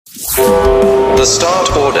The start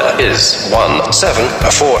order is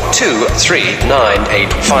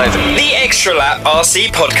 17423985. The Extra Lap RC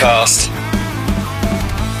Podcast.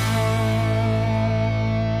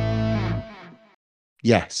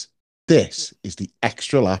 Yes, this is the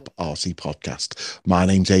Extra Lap RC Podcast. My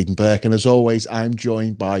name's Aidan Burke, and as always, I'm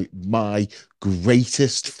joined by my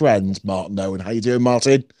greatest friend, Martin Owen. How you doing,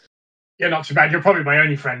 Martin? Yeah, not too bad. You're probably my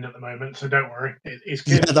only friend at the moment, so don't worry. It's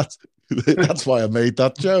good. Yeah, that's why I made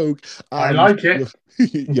that joke. I like it.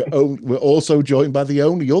 We're also joined by the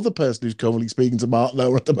only other person who's currently speaking to Martin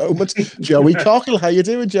Owen at the moment, Joey Cockle. How you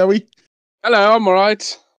doing, Joey? Hello, I'm all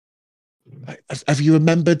right. Have you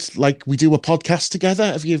remembered, like, we do a podcast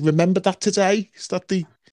together? Have you remembered that today? Is that the...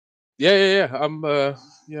 Yeah.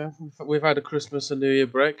 We've had a Christmas and New Year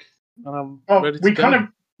break, and I'm ready to go.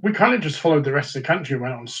 We kind of just followed the rest of the country and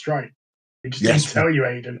went on strike. We just didn't tell you,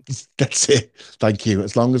 Aidan. That's it. Thank you.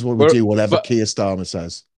 As long as we do whatever Keir Starmer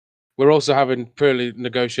says. We're also having purely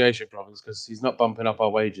negotiation problems because he's not bumping up our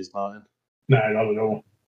wages, Martin. No, not at all.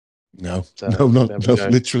 No, So, no,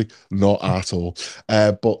 literally not at all.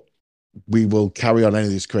 But we will carry on any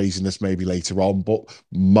of this craziness maybe later on. But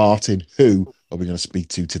Martin, who are we going to speak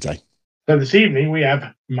to today? So this evening we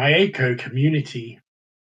have Mayako Community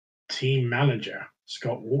Team Manager,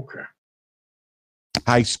 Scott Walker.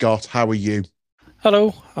 Hi, Scott. How are you?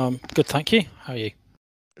 Hello. Good, thank you. How are you?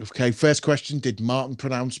 Okay, first question. Did Martin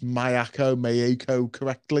pronounce Mayako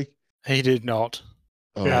correctly? He did not.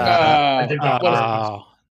 Oh. I did not.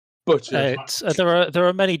 Butcher. There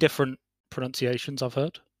are many different pronunciations I've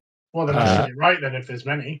heard. Well, then I should be right then if there's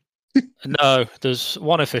many. No, there's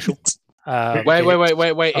one official. Wait.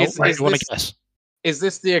 You want Is to guess?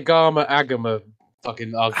 this the Agama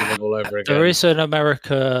fucking argument all over again? There is an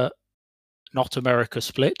not America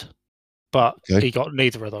split, but Okay. he got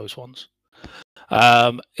neither of those ones.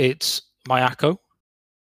 It's Mayako.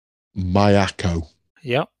 Mayako.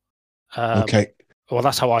 Yep. Okay. Well,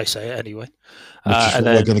 that's how I say it anyway. Which is and what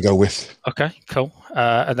then, we're going to go with. Okay, cool.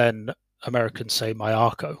 And then Americans say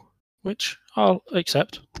Mayako, which I'll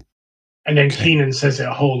accept. And then Keenan says it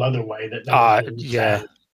a whole other way. Yeah.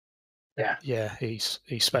 Yeah. Yeah, he's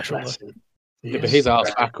special. Bless him. Yeah, but he's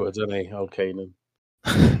asked backwards, isn't he? Old Keenan.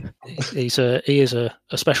 He is a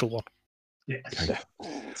special one. Yes. Okay.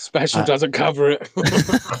 Special doesn't cover it.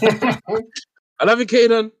 I love you,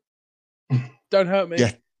 Keenan. Don't hurt me.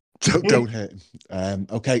 Yeah. Don't hurt him.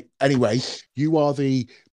 Okay. Anyway, you are the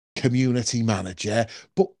community manager,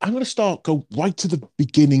 but I'm going to go right to the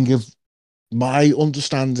beginning of my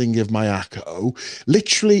understanding of Mayako.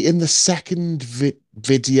 Literally in the second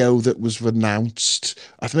video that was announced,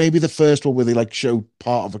 I think maybe the first one where they like showed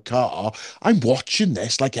part of a car. I'm watching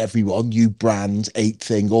this like everyone, new brand, 8th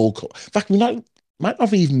thing, all. In fact, we might not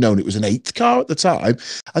have even known it was an 8th car at the time.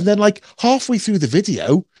 And then like halfway through the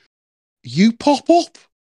video, you pop up.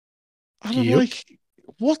 And I'm like,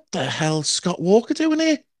 what the hell's Scott Walker doing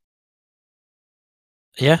here?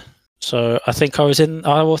 Yeah. So I think I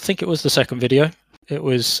think it was the second video. It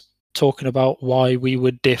was talking about why we were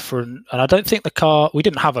different. And I don't think we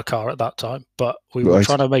didn't have a car at that time, but we were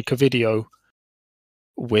trying to make a video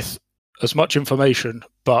with as much information,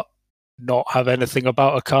 but not have anything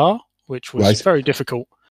about a car, which was very difficult.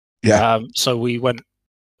 Yeah. So we went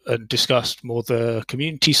and discussed more the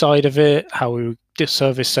community side of it, how we did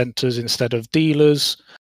service centres instead of dealers,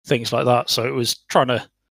 things like that. So it was trying to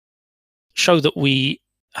show that we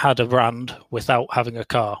had a brand without having a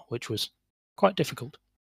car, which was quite difficult.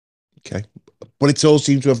 Okay. But it all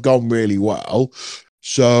seems to have gone really well.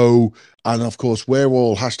 So, and of course, we're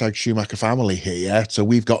all #Schumacher family here. So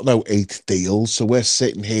we've got no 8th deals. So we're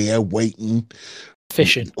sitting here waiting.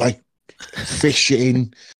 Fishing.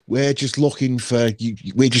 We're just looking for you.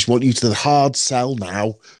 We just want you to the hard sell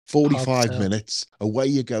now. 45 minutes. Away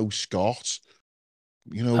you go, Scott.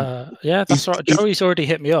 You know. Yeah, that's right. Joey's already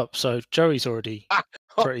hit me up. So Joey's already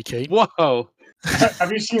pretty keen. Whoa.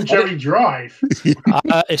 Have you seen Joey drive?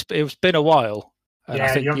 It's been a while. And Yeah, I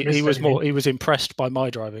think he was impressed by my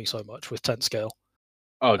driving so much with 10 scale.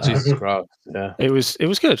 Oh, Jesus Christ. Yeah. It was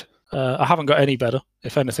good. I haven't got any better.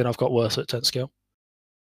 If anything, I've got worse at 10 scale.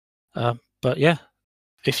 But yeah,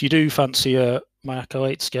 if you do fancy a Mayako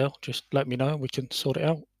 8 scale, just let me know. We can sort it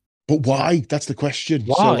out. But why? That's the question.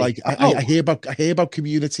 Why? So like I hear about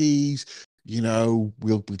communities, you know,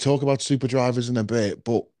 we'll talk about super drivers in a bit,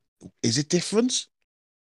 but is it different?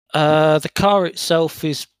 The car itself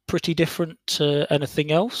is pretty different to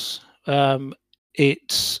anything else.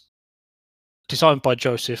 It's designed by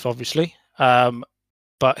Joseph, obviously,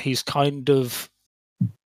 but he's kind of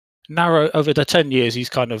narrow over the 10 years. He's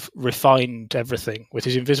kind of refined everything with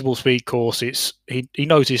his invisible speed course. He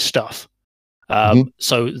knows his stuff.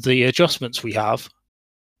 So the adjustments we have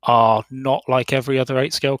are not like every other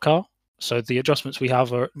 8-scale car. So the adjustments we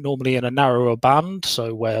have are normally in a narrower band.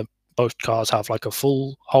 So where most cars have like a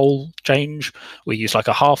full hole change, we use like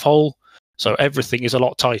a half hole. So everything is a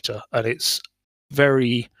lot tighter, and it's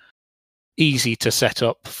very easy to set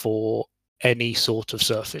up for any sort of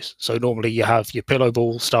surface. So normally you have your pillow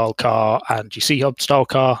ball style car and your C-hub style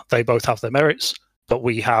car. They both have their merits, but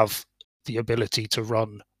we have the ability to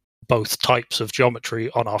run both types of geometry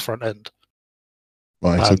on our front end.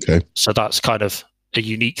 Right, okay. So that's kind of a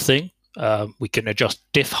unique thing. We can adjust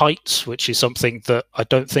diff heights, which is something that I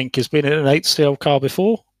don't think has been in an 8-scale car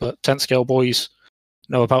before, but 10-scale boys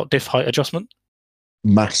know about diff height adjustment.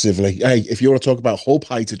 Massively. Hey, if you want to talk about hub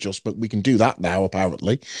height adjustment, we can do that now,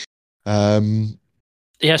 apparently. So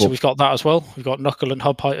we've got that as well. We've got knuckle and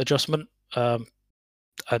hub height adjustment.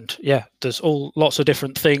 And yeah, there's lots of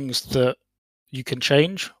different things that you can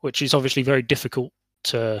change, which is obviously very difficult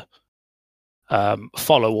to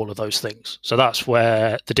follow all of those things. So that's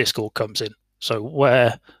where the Discord comes in. So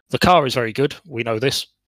where the car is very good, we know this.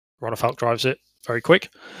 Ronafalk drives it very quick.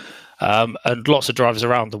 And lots of drivers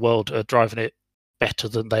around the world are driving it better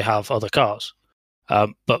than they have other cars.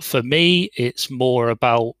 But for me, it's more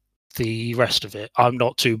about the rest of it. I'm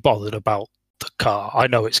not too bothered about the car. I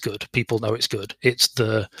know it's good. People know it's good. It's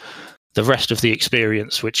the rest of the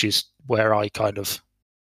experience, which is where I kind of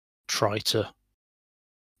try to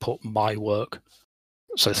put my work.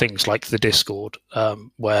 So things like the Discord,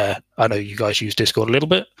 where I know you guys use Discord a little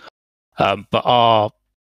bit, but are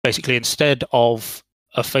basically, instead of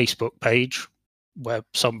a Facebook page where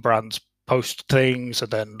some brands post things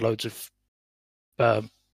and then loads of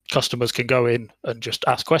customers can go in and just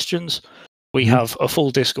ask questions, we have a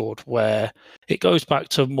full Discord where it goes back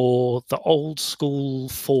to more the old school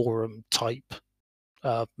forum type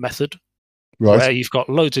method, where you've got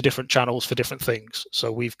loads of different channels for different things.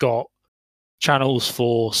 So we've got channels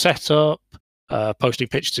for setup, posting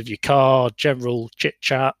pictures of your car, general chit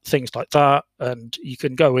chat, things like that. And you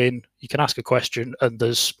can go in, you can ask a question, and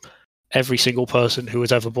there's every single person who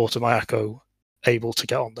has ever bought a Mayako able to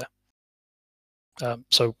get on there.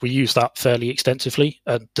 So we use that fairly extensively,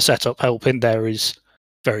 and the setup help in there is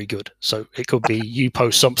very good. So it could be you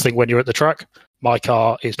post something when you're at the track, my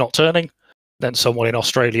car is not turning, then someone in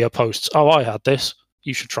Australia posts, oh, I had this,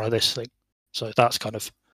 you should try this thing. So that's kind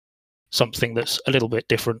of something that's a little bit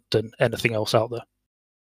different than anything else out there.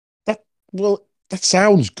 That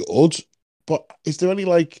sounds good, but is there any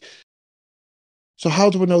so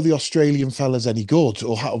how do I know the Australian fella's any good?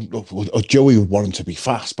 Or Joey would want him to be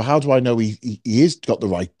fast, but how do I know he is got the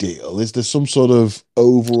right deal? Is there some sort of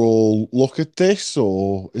overall look at this,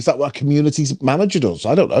 or is that what a community manager does?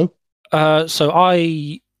 I don't know. So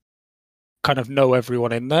I kind of know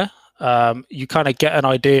everyone in there. You kind of get an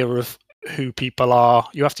idea of who people are.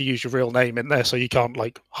 You have to use your real name in there, so you can't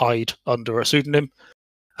hide under a pseudonym.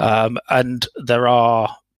 And there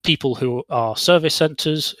are people who are service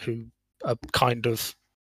centers who are kind of,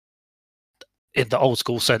 in the old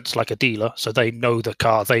school sense, like a dealer. So they know the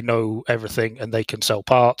car, they know everything, and they can sell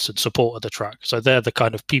parts and support at the track. So they're the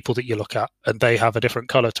kind of people that you look at, and they have a different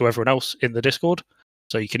color to everyone else in the Discord.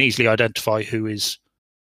 So you can easily identify who is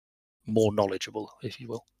more knowledgeable, if you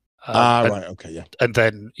will. Right, okay, yeah. And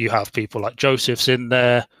then you have people like Joseph's in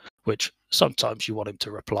there, which sometimes you want him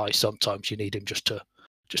to reply, sometimes you need him just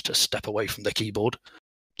to step away from the keyboard.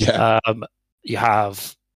 Yeah. You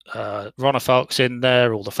have Ronafalk's in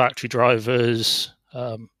there, all the factory drivers,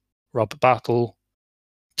 Robert Battle,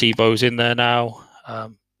 Tebow's in there now.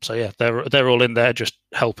 So yeah, they're all in there just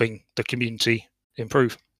helping the community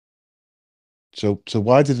improve. So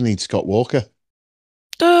why did he need Scott Walker?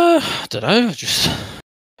 I don't know, just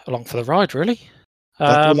along for the ride, really.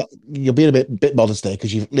 You're being a bit modest there,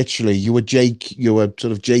 because you were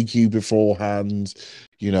sort of JQ beforehand.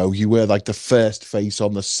 You were like the first face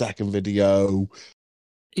on the second video.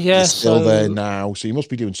 Yeah, you're still there now, so you must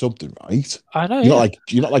be doing something right. I know.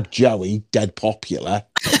 You're not like Joey, dead popular.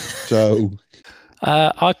 So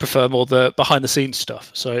I prefer more the behind the scenes stuff.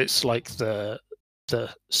 So it's like the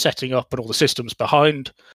setting up and all the systems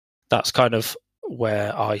behind. That's kind of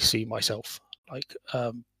where I see myself.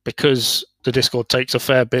 Because the Discord takes a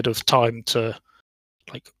fair bit of time to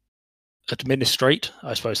administrate,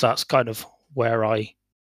 I suppose that's kind of where I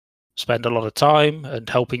spend a lot of time and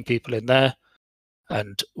helping people in there,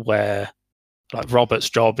 and where Robert's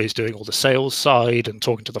job is doing all the sales side and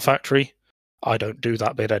talking to the factory. I don't do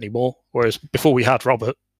that bit anymore, whereas before we had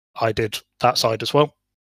Robert, I did that side as well.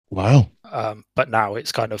 Wow. But now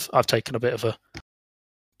it's kind of, I've taken a bit of a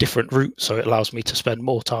different route, so it allows me to spend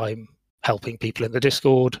more time helping people in the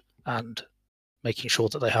Discord and making sure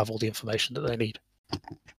that they have all the information that they need.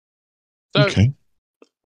 So, Okay.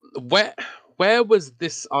 where was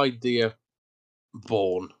this idea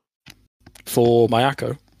born? For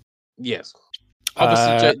Mayako, Yes,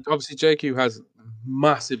 obviously JQ has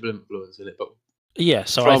massive influence in it, but yeah.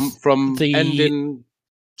 So from the ending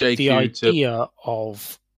JQ the idea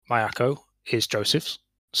of Mayako is Joseph's.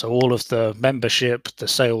 So all of the membership, the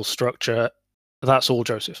sales structure, that's all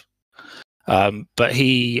Joseph. But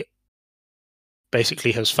he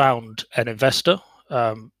basically has found an investor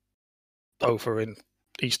over in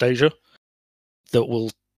East Asia that will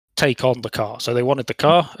take on the car. So they wanted the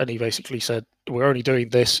car, and he basically said, we're only doing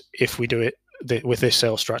this if we do it with this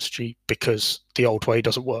sales strategy, because the old way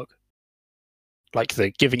doesn't work. Like,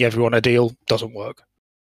 the giving everyone a deal doesn't work.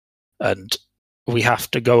 And we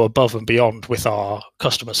have to go above and beyond with our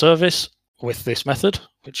customer service with this method,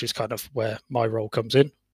 which is kind of where my role comes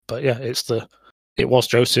in. But yeah, it was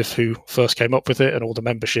Joseph who first came up with it, and all the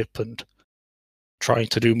membership and trying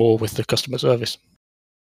to do more with the customer service.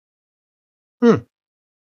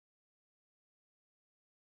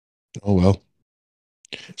 Oh, well.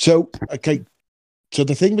 So, okay. So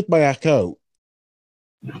the thing with Mayako,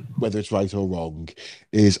 whether it's right or wrong,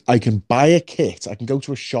 is I can buy a kit. I can go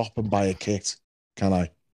to a shop and buy a kit. Can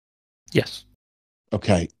I? Yes.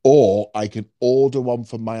 Okay. Or I can order one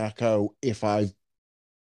from Mayako if I've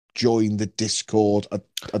joined the Discord.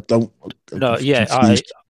 I don't. No, yeah.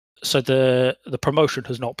 So the promotion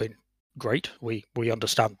has not been great. We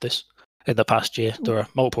understand this. In the past year, there are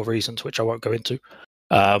multiple reasons which I won't go into,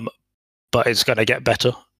 but it's going to get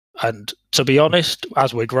better. And to be honest,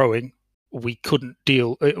 as we're growing, we couldn't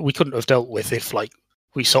have dealt with if like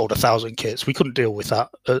we sold 1,000 kits. We couldn't deal with that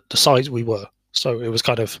at the size we were. So it was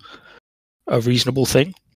kind of a reasonable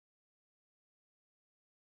thing.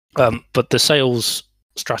 But the sales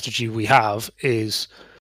strategy we have is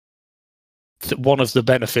that one of the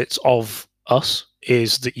benefits of us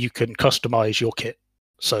is that you can customize your kit.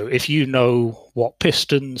 So if you know what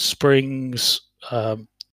pistons, springs,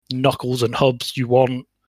 knuckles and hubs you want,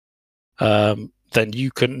 then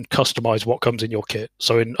you can customize what comes in your kit.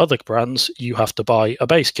 So in other brands, you have to buy a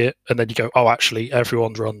base kit, and then you go, oh, actually,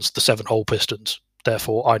 everyone runs the 7-hole pistons.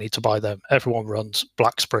 Therefore, I need to buy them. Everyone runs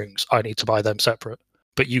black springs. I need to buy them separate.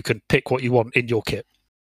 But you can pick what you want in your kit.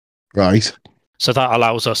 Right. So that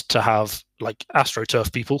allows us to have, like,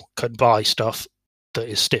 AstroTurf people can buy stuff that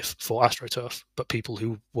is stiff for AstroTurf, but people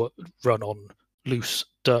who run on loose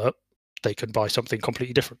dirt, they can buy something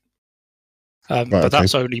completely different. But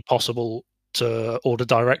that's only possible to order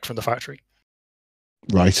direct from the factory.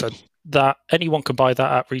 Right. So that anyone can buy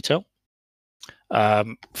that at retail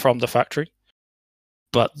from the factory.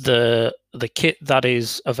 But the kit that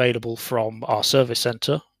is available from our service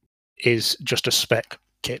center is just a spec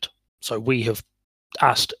kit. So we have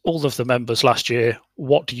asked all of the members last year,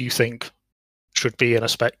 what do you think should be in a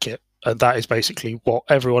spec kit? And that is basically what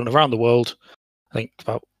everyone around the world, I think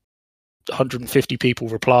about 150 people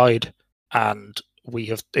replied, and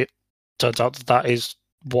it turns out that is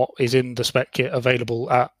what is in the spec kit available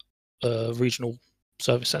at a regional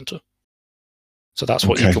service center. So that's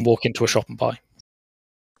what you can walk into a shop and buy.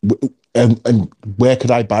 And where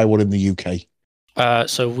could I buy one in the UK?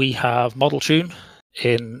 So we have Model Tune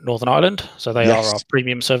in Northern Ireland. So they are our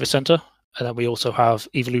premium service center. And then we also have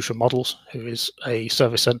Evolution Models, who is a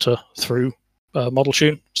service center through Model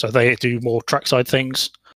Tune. So they do more trackside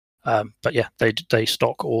things. But yeah, they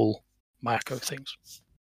stock all Mayako things.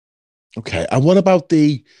 Okay. And what about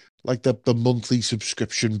the monthly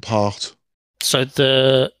subscription part? So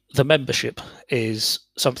the membership is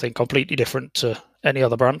something completely different to any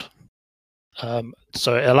other brand.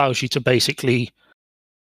 So it allows you to basically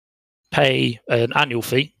pay an annual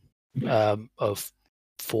fee of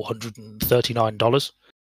 $439,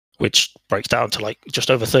 which breaks down to like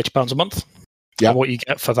just over £30 a month. Yeah. And what you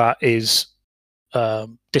get for that is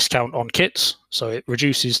discount on kits. So it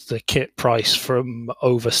reduces the kit price from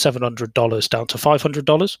over $700 down to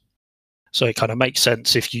 $500. So it kind of makes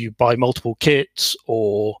sense if you buy multiple kits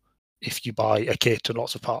or if you buy a kit and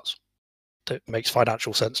lots of parts. It makes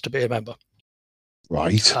financial sense to be a member.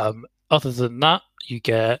 Right. Other than that, you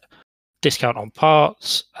get discount on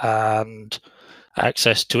parts and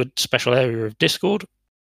access to a special area of Discord.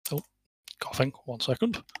 Oh, coughing. 1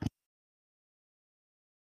 second.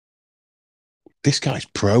 This guy's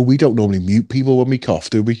pro. We don't normally mute people when we cough,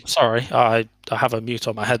 do we? Sorry, I have a mute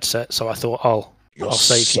on my headset, so I thought I'll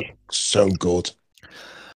save you. So good.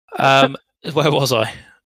 Where was I?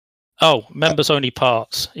 Oh, members only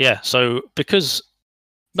parts. Yeah, so because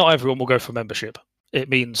not everyone will go for membership, it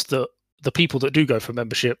means that the people that do go for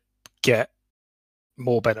membership get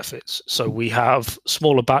more benefits. So we have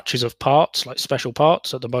smaller batches of parts, like special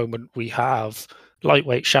parts. At the moment, we have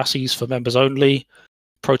lightweight chassis for members only.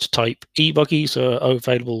 Prototype e-buggies are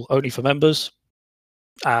available only for members,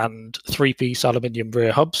 and 3-piece aluminium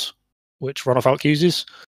rear hubs, which Ronafalk uses.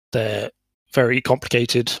 They're very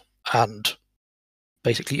complicated and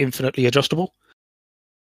basically infinitely adjustable.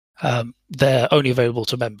 They're only available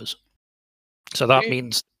to members. So that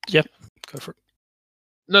means, yeah, go for it.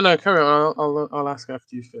 No, carry on. I'll ask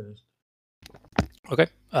after you finish. Okay.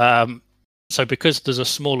 So because there's a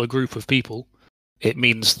smaller group of people, it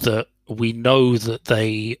means that we know that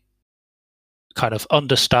they kind of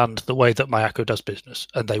understand the way that Mayako does business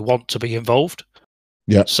and they want to be involved.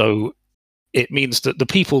 Yeah. So it means that the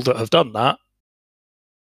people that have done that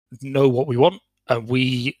know what we want, and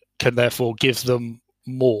we can therefore give them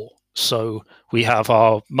more. So we have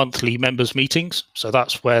our monthly members meetings. So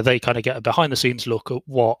that's where they kind of get a behind the scenes look at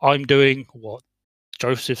what I'm doing, what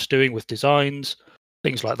Joseph's doing with designs,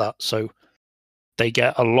 things like that. So they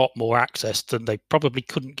get a lot more access than they probably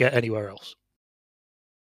couldn't get anywhere else.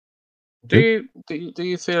 Do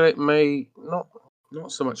you feel it may not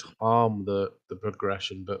so much harm the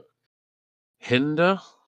progression, but hinder?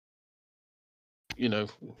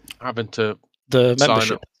 Having to the sign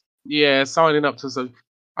membership. up. Yeah, signing up to some.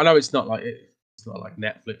 I know it's not like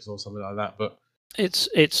Netflix or something like that, but it's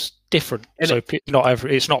different. So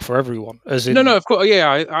it's not for everyone. As in, no, of course,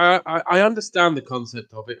 yeah, I understand the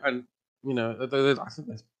concept of it, and I think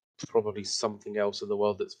there's probably something else in the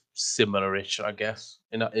world that's similar-ish, I guess,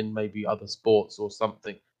 in maybe other sports or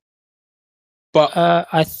something. But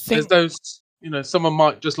I think there's those, someone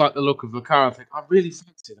might just like the look of the car and think, I really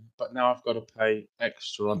fancy them, but now I've got to pay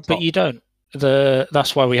extra on top. But you don't.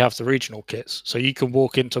 That's why we have the regional kits. So you can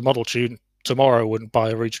walk into Model Tune tomorrow and buy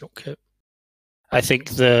a regional kit. I think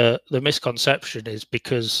the misconception is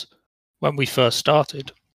because when we first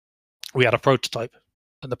started, we had a prototype,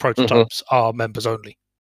 and the prototypes are members only.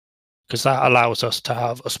 Because that allows us to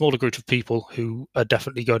have a smaller group of people who are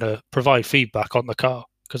definitely going to provide feedback on the car,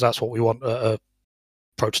 because that's what we want at a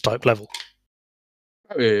prototype level.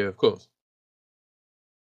 Oh, yeah, of course.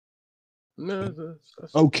 No,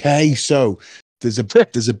 that's... Okay, so there's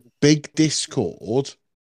a big Discord,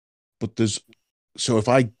 but so if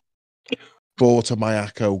I bought a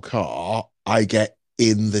Mayako car, I get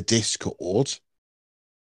in the Discord.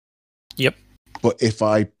 Yep. But if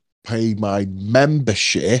I pay my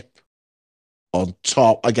membership on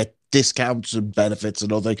top, I get discounts and benefits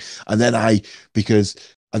and other, and then I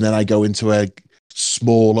go into a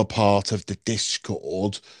smaller part of the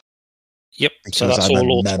Discord. Yep. So that's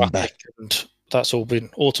all automatic, and that's all been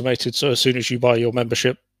automated. So as soon as you buy your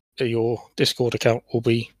membership, your Discord account will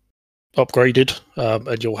be upgraded,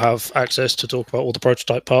 and you'll have access to talk about all the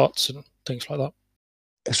prototype parts and things like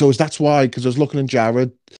that. So that's why, because I was looking at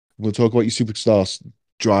Jared, we'll talk about your Superstar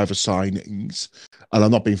driver signings, and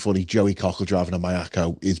I'm not being funny, Joey Cocker driving a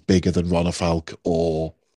Mayako is bigger than Ronafalk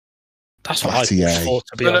or that's what I thought,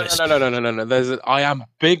 to be honest. No. I am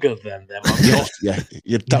bigger than them. Yeah,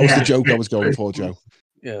 that was the joke I was going for, Joe.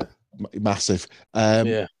 Yeah. Massive.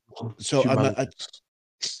 Yeah. So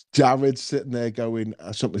Jared's sitting there going,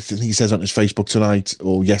 something he says on his Facebook tonight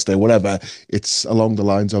or yesterday, whatever, it's along the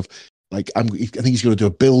lines of, like, I think he's going to do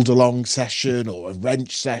a build along session or a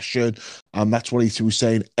wrench session. And that's what he was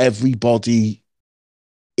saying. Everybody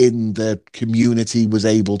in the community was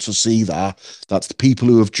able to see that. That's the people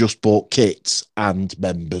who have just bought kits and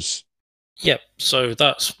members. Yep. So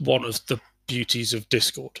that's one of the beauties of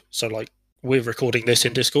Discord. So, like, we're recording this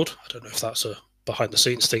in Discord. I don't know if that's a behind the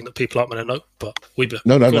scenes thing that people aren't going to know, but we're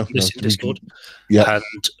recording this in Discord. Yeah.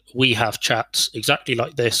 And we have chats exactly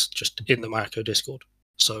like this, just in the Mayako Discord.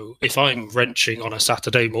 So if I'm wrenching on a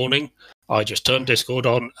Saturday morning, I just turn Discord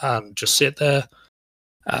on and just sit there,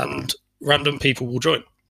 and random people will join.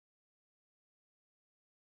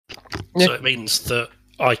 Yeah. So it means that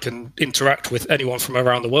I can interact with anyone from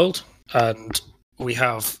around the world, and we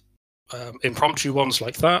have impromptu ones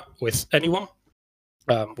like that with anyone.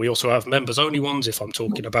 We also have members-only ones if I'm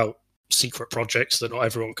talking about secret projects that not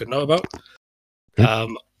everyone can know about.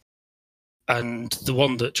 Okay. And the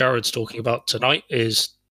one that Jared's talking about tonight is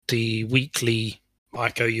the weekly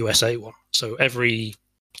Mayako USA one. So every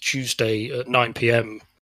Tuesday at 9 p.m.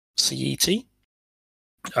 CET,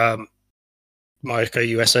 Mayako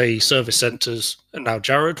USA service centres, and now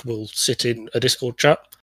Jared will sit in a Discord chat,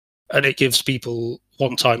 and it gives people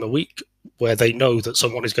one time a week where they know that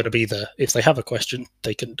someone is going to be there. If they have a question,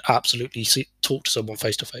 they can absolutely talk to someone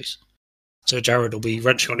face-to-face. So Jared will be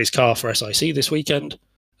wrenching on his car for SIC this weekend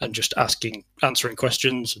and just answering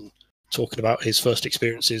questions and talking about his first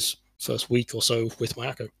experiences, first week or so with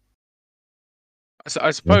Mayako.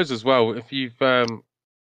 I suppose as well, if you've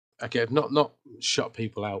again not shut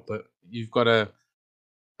people out, but you've got a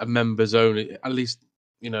members only. At least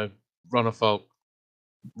Runner Folk,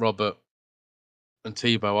 Robert, and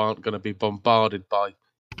Tebow aren't going to be bombarded by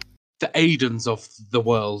the Aidens of the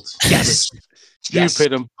world. Yes.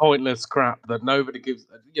 Stupid and pointless crap that nobody gives.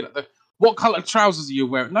 What colour trousers are you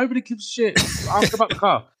wearing? Nobody gives a shit. Ask about the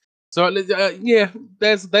car. So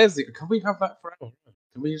there's it. Can we have that forever?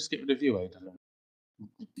 Can we just get rid of you, Aiden?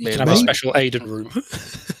 You can have a special Aiden room.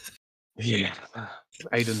 Yeah,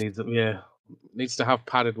 Aiden needs to have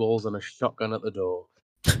padded walls and a shotgun at the door.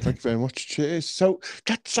 Thank you very much. Cheers. So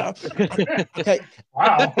that's okay.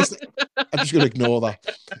 Wow. I'm just going to ignore that.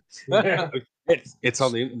 It's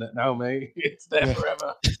on the internet now, mate. It's there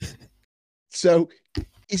forever. So,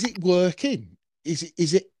 is it working? Is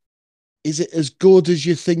it as good as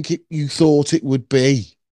you thought it would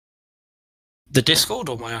be? The Discord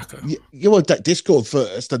or Mayako? You want that Discord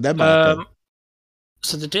first, and then Mayako.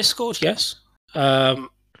 So the Discord, yes.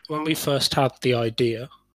 When we first had the idea,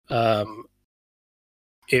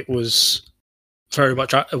 it was very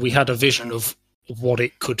much we had a vision of what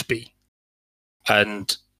it could be,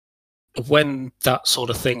 and when that sort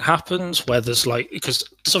of thing happens, where there's because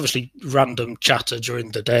there's obviously random chatter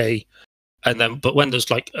during the day, but when there's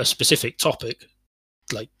a specific topic,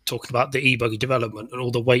 like talking about the e-buggy development and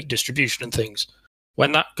all the weight distribution and things,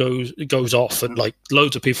 when that goes off and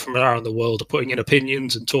loads of people from around the world are putting in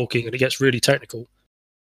opinions and talking and it gets really technical,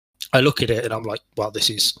 I look at it and I'm like, well, this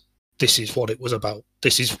is what it was about.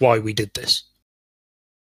 This is why we did this.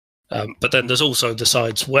 But then there's also the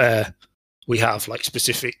sides where we have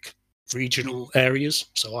specific regional areas.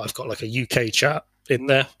 So I've got a UK chat in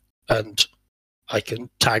there, and I can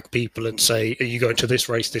tag people and say, are you going to this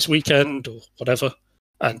race this weekend or whatever?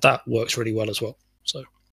 And that works really well as well. So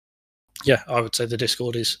yeah, I would say the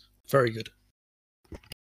Discord is very good.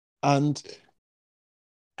 And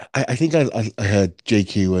I think I heard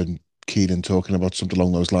JQ and Keenan talking about something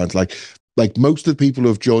along those lines. Like most of the people who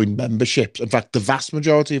have joined memberships, in fact, the vast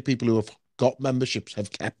majority of people who have got memberships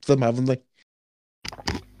have kept them, haven't they?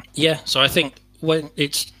 Yeah, so I think when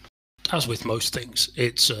it's, as with most things,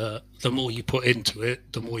 it's the more you put into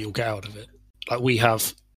it, the more you'll get out of it. We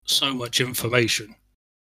have so much information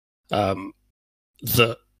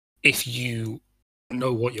that if you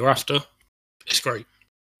know what you're after, it's great.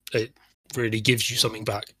 It really gives you something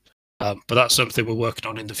back. But that's something we're working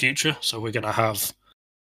on in the future. So we're going to have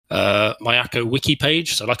Mayako wiki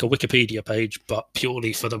page, so a Wikipedia page, but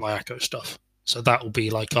purely for the Mayako stuff. So that will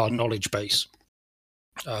be our knowledge base.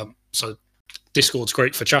 So Discord's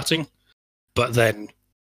great for chatting, but then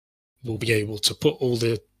we'll be able to put all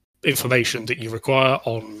the information that you require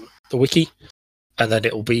on the wiki, and then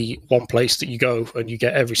it'll be one place that you go and you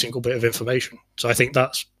get every single bit of information. So I think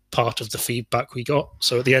that's part of the feedback we got.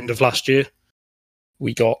 So at the end of last year,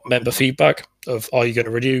 we got member feedback of, are you going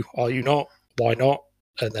to renew? Are you not? Why not?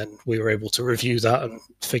 And then we were able to review that and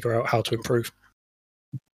figure out how to improve.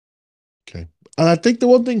 Okay. And I think the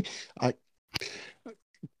one thing,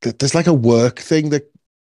 there's a work thing that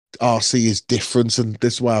RC is different, and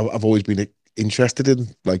this is why I've always been interested in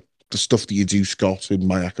the stuff that you do, Scott, in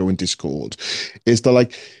Mayako and Discord, is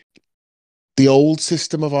that the old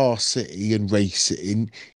system of RC and racing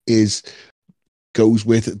goes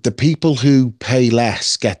with the people who pay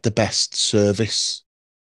less get the best service.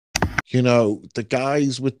 The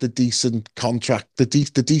guys with the decent contract, the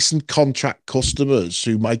decent contract customers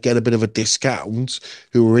who might get a bit of a discount,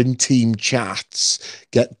 who are in team chats,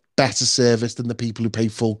 get better service than the people who pay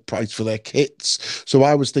full price for their kits. So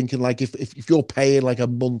I was thinking, if you're paying a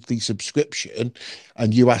monthly subscription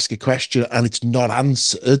and you ask a question and it's not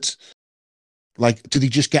answered, do they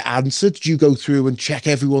just get answered? Do you go through and check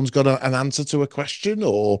everyone's got an answer to a question,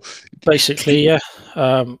 or basically,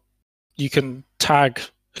 yeah, you can tag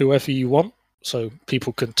whoever you want. So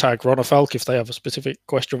people can tag Ronafalk if they have a specific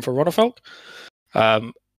question for Ronafalk.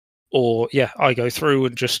 Or yeah, I go through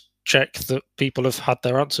and just check that people have had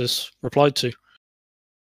their answers replied to.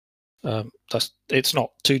 It's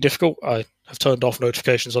not too difficult. I have turned off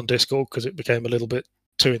notifications on Discord because it became a little bit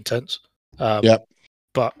too intense.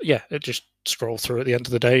 But yeah, it just scroll through at the end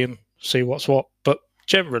of the day and see what's what. But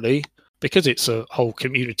generally, because it's a whole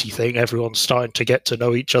community thing, everyone's starting to get to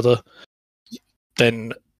know each other,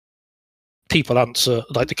 then people answer,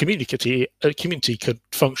 the community could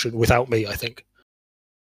function without me, I think.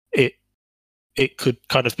 It could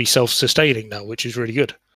kind of be self-sustaining now, which is really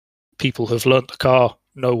good. People have learnt the car,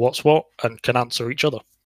 know what's what, and can answer each other.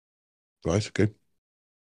 Right, okay.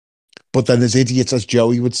 But then there's idiots, as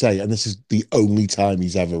Joey would say, and this is the only time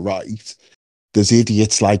he's ever right, there's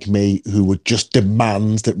idiots like me who would just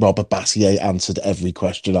demand that Robert Bassier answered every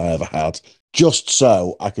question I ever had, just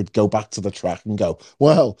so I could go back to the track and go,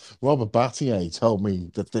 well, Robert Bassier told me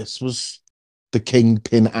that this was the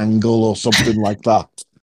kingpin angle or something like that.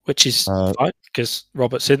 Which is fine, because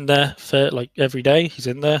Robert's in there for like every day. He's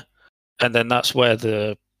in there. And then that's where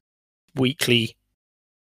the weekly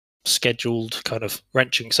scheduled kind of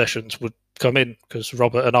wrenching sessions would come in, because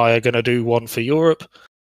Robert and I are going to do one for Europe.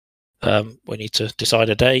 We need to decide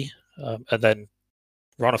a day, and then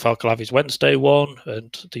Ron Falk will have his Wednesday one,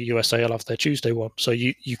 and the USA will have their Tuesday one. So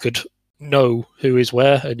you could know who is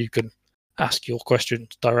where, and you can ask your question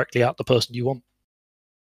directly at the person you want.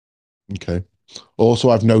 Okay. Also,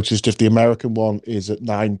 I've noticed if the American one is at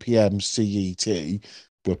 9 p.m. CET,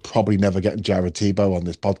 we're probably never getting Jared Tebow on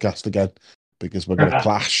this podcast again, because we're going to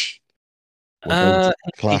clash. We're going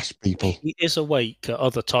to clash people. He is awake at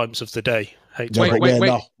other times of the day. We're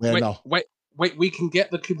not. Wait, we can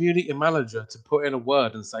get the community manager to put in a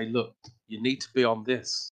word and say, look, you need to be on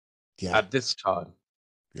this at this time.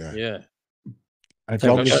 Yeah.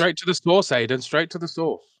 Go straight to the source, Aidan. Straight to the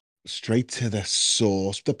source. Straight to the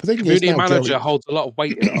source. The thing community is now, manager Joey, holds a lot of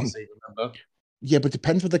weight in RC, remember? Yeah, but it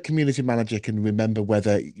depends whether the community manager can remember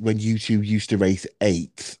whether when you two used to race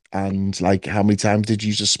 8th and like how many times did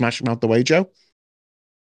you just smash him out the way, Joe?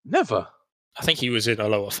 Never. I think he was in a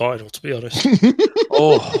lower final, to be honest.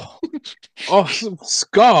 Oh,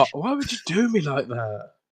 Scott, why would you do me like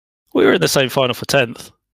that? We were in the same final for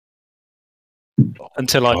 10th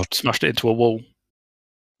until I smashed it into a wall.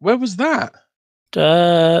 Where was that?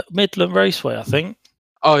 Midland Raceway, I think.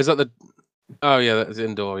 Oh, is that the? Oh, yeah, that's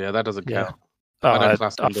indoor. Yeah, that doesn't count. I don't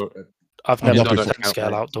class indoor. I've never done 10th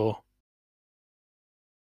scale outdoor.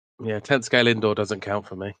 Yeah, 10th scale indoor doesn't count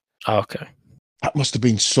for me. Oh, okay. That must have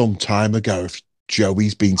been some time ago if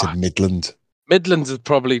Joey's been to Midland. Midlands has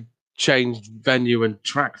probably changed venue and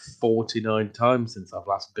track 49 times since I've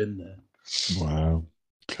last been there. Wow.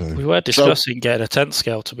 Okay. We were discussing getting a 10th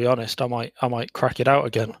scale, to be honest. I might crack it out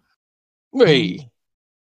again. Me?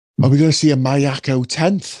 Are we going to see a Mayako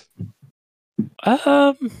 10th?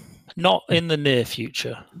 Not in the near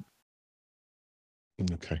future.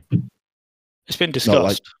 Okay. It's been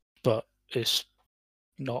discussed, but it's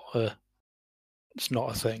not a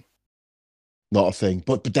thing. Not a thing.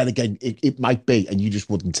 But then again, it might be, and you just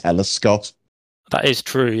wouldn't tell us, Scott. That is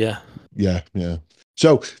true, yeah. Yeah.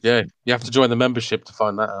 So yeah, you have to join the membership to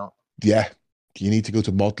find that out. Yeah. You need to go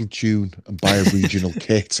to Model Tune and buy a regional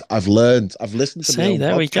kit. I've listened to See,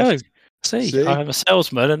 there we go. See, I'm a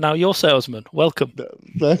salesman and now you're salesman. Welcome.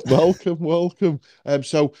 Welcome.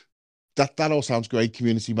 So that all sounds great,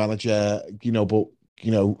 community manager, but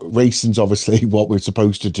racing's obviously what we're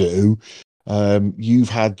supposed to do. You've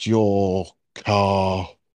had your car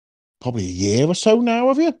probably a year or so now,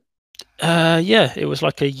 have you? Yeah, it was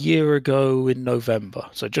like a year ago in November,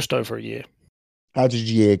 so just over a year. How did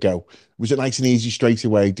your year go? Was it nice and easy straight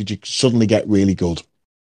away? Did you suddenly get really good?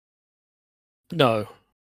 No.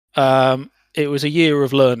 It was a year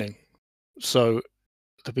of learning. So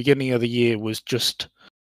the beginning of the year was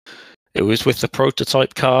it was with the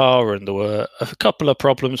prototype car, and there were a couple of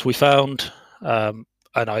problems we found. And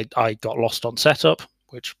I got lost on setup,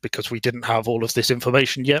 because we didn't have all of this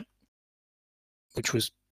information yet, which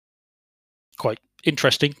was quite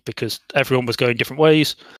interesting because everyone was going different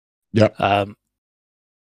ways. Yeah.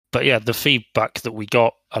 But yeah, the feedback that we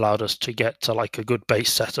got allowed us to get to like a good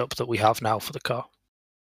base setup that we have now for the car.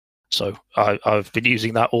 So I've been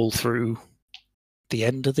using that all through the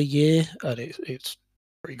end of the year, and it's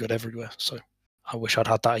pretty good everywhere. So I wish I'd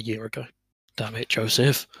had that a year ago. Damn it,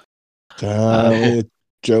 Joseph.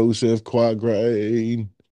 Joseph Quagrain.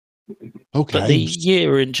 Okay. But the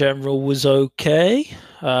year in general was okay.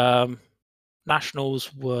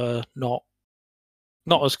 Nationals were not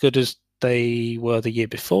as good as they were the year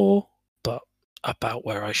before, but about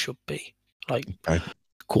where I should be, like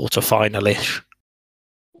quarter-final-ish.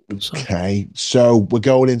 Okay, so we're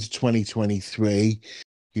going into 2023.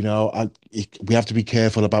 We have to be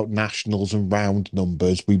careful about nationals and round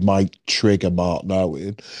numbers. We might trigger Martin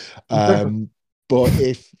Owen. But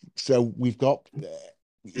we've got. Am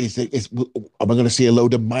I going to see a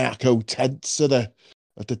load of Mayako tents at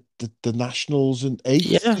the nationals and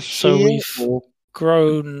 8th? Yeah, so we've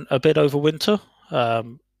grown a bit over winter. There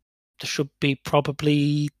should be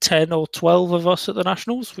probably 10 or 12 of us at the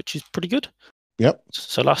nationals, which is pretty good. Yep.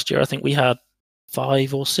 So last year I think we had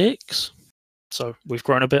 5 or 6. So we've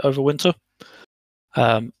grown a bit over winter.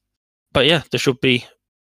 But yeah, there should be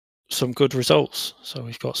some good results. So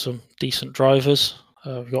we've got some decent drivers.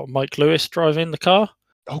 We've got Mike Lewis driving the car.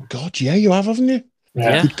 Oh God, yeah, you have, haven't you?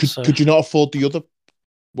 Yeah. Could you not afford the other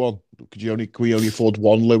One. Can we only afford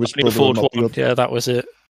one Lewis Only brother? afford and not the one. other? Yeah, that was it.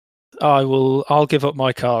 I'll give up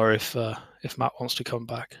my car if Matt wants to come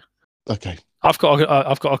back. Okay. I've got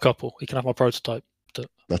a couple. He can have my prototype.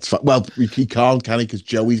 That's fine. Well, he can't, can he? Because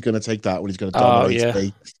Joey's going to take that when he's going to dominate yeah.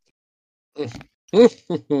 me.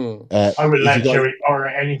 I would let if you got- Joey borrow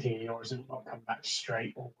anything of yours and not come back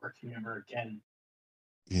straight or working ever again.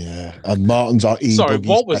 Yeah, and Martin's our e-buggy Sorry,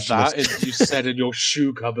 what was specialist. that? You said in your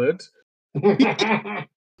shoe cupboard.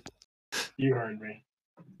 You heard me.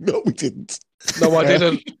 No, we didn't. No, I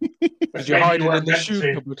didn't. But Did you maybe hide it weren't in the meant shoe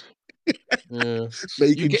to. cupboard? Yeah.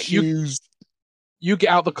 Making You shoes. get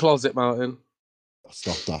out the closet, Martin.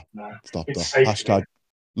 Stop that. No, Stop it's that. safe. Hashtag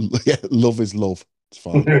yeah, love is love. It's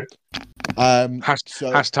fine.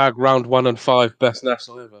 Hashtag round 1 and 5 best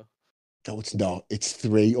national ever. No, it's not. It's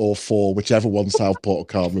 3 or 4, whichever one Southport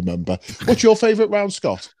can't remember. What's your favourite round,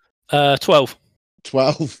 Scott? 12.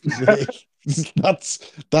 12.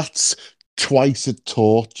 That's twice a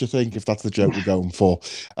torch, I think, if that's the joke we're going for.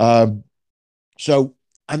 So,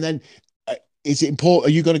 and then is it important?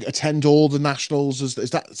 Are you going to attend all the nationals? Is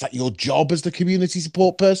that your job as the community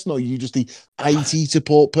support person, or are you just the IT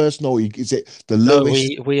support person, or is it the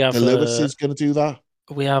Lewis? We have the Lewis is going to do that.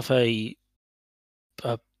 We have a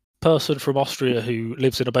person from Austria who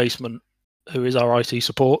lives in a basement who is our IT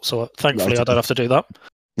support. So thankfully, I don't have to do that.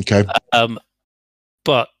 Okay.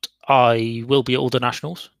 But I will be at all the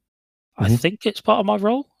nationals. I think it's part of my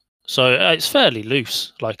role, so it's fairly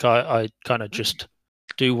loose. Like I kind of just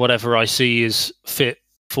do whatever I see is fit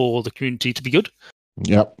for the community to be good.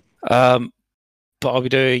 Yep. But I'll be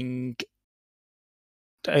doing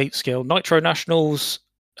 8 scale Nitro nationals,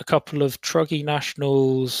 a couple of Truggy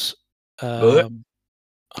nationals.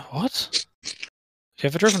 What? You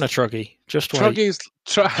ever driven a Truggy? Just wait.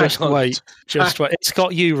 Just wait. Just wait. It's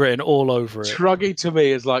got you written all over it. Truggy to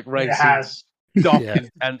me is like racing. It has. Stock Yeah. in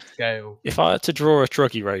 10th scale. If I had to draw a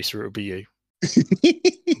Truggy racer, it would be you.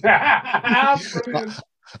 Brilliant.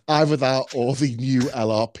 Either that or the new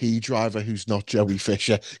LRP driver who's not Joey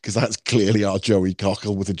Fisher, because that's clearly our Joey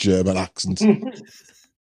Cockle with a German accent.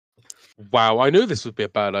 Wow, I knew this would be a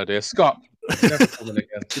bad idea. Scott, never coming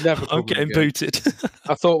again. You're never I'm coming getting again. booted.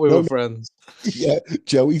 I thought we No, were no. friends. Yeah,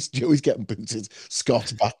 Joey's getting booted.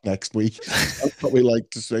 Scott's back next week. That's what we like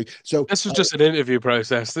to see. So This was just an interview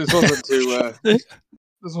process. This wasn't to.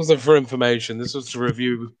 This wasn't for information. This was to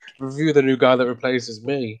review the new guy that replaces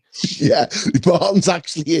me. yeah, Martin's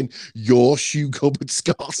actually in your shoe cupboard,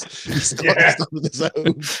 Scott. He's not just on his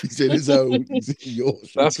own. He's in his own. He's in your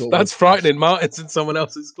shoe cupboard. That's frightening. Martin's in someone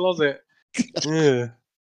else's closet. Yeah.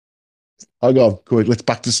 Hang on, quick. Let's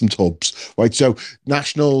back to some tubs. Right, so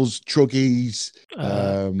nationals, Truggies.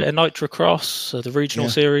 Bit of Nitro Cross, the regional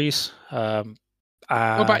series. What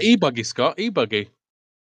about e-buggy, Scott? E-buggy.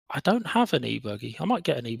 I don't have an e-buggy. I might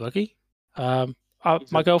get an e-buggy. My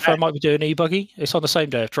girlfriend might be doing e-buggy. It's on the same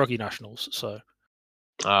day of Truggy Nationals, so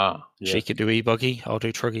she could do e-buggy. I'll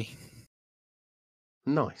do Truggy.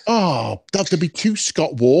 Nice. Oh, there'll be 2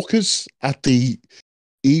 Scott Walkers at the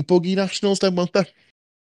e-buggy nationals, then, won't there?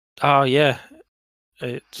 Oh yeah,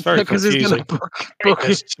 it's very Because he's confusing. going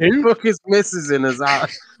to book his missus in as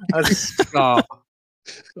Scott.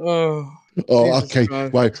 Oh, Jesus okay.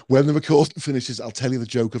 Christ. Right. When the recording finishes, I'll tell you the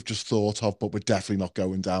joke I've just thought of, but we're definitely not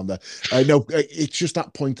going down there. I know it's just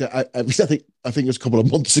that point that I think it was a couple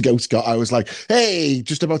of months ago, Scott. I was like, "Hey,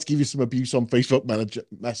 just about to give you some abuse on Facebook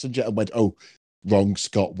Messenger," and went, "Oh, wrong,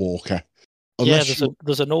 Scott Walker." Unless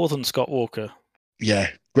there's a Northern Scott Walker. Yeah,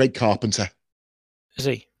 great carpenter. Is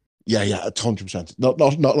he? Yeah, 100%.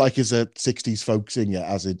 Not like he's a 60s folk singer,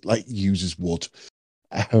 as it like uses wood.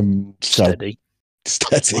 Steady.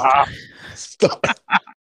 Wow. Stop.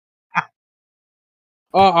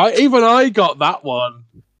 Even I got that one.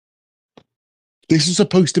 This is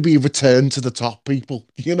supposed to be a return to the top, people.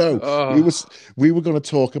 You know, we were going to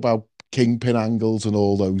talk about kingpin angles and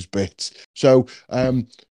all those bits. So, clearly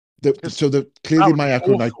my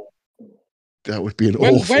Echo Night. That would be an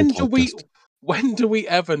awful. When do we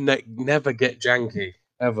ever never get janky?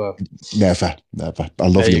 Ever? Never. I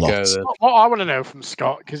love you lots. What I want to know from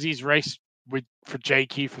Scott, because he's raced for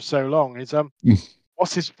JQ for so long, is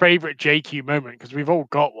what's his favourite JQ moment? Because we've all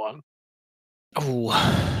got one. Oh,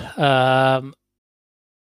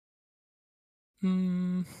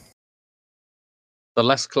 the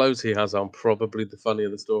less clothes he has on, probably the funnier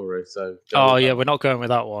the story. So. Yeah, we're not going with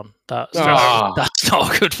that one. That's not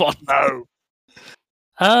a good one.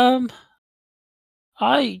 No.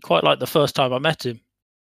 I quite like the first time I met him.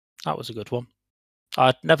 That was a good one.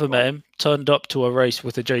 I'd never met him. Turned up to a race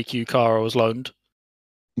with a JQ car I was loaned.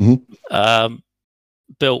 Mm-hmm.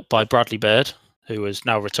 Built by Bradley Baird, who has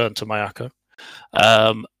now returned to Mayako.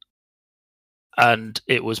 And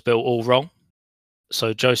it was built all wrong.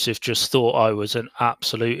 So Joseph just thought I was an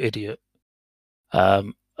absolute idiot.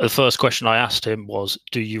 The first question I asked him was,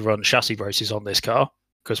 do you run chassis braces on this car?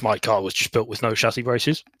 Because my car was just built with no chassis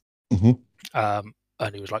braces. Mm-hmm.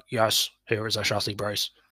 And he was like, yes, here is a chassis brace.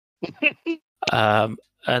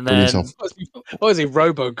 And then, what is he,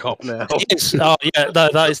 RoboCop now? Yes, oh yeah, no,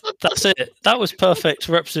 that's it. That was perfect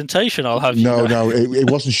representation. I'll have you know. No, it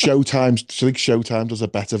wasn't Showtime. I think Showtime does a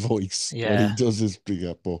better voice. Yeah, when he does his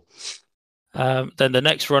bigger. But then the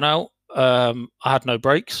next run out, I had no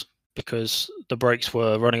brakes because the brakes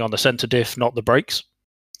were running on the center diff, not the brakes.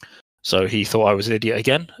 So he thought I was an idiot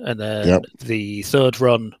again. And then the third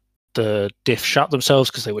run, the diff shut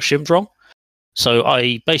themselves because they were shimmed wrong. So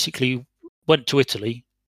I basically went to Italy,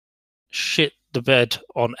 shit the bed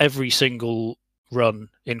on every single run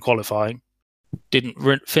in qualifying, didn't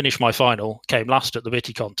finish my final, came last at the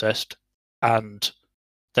Bitty contest, and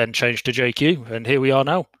then changed to JQ, and here we are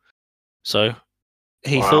now. So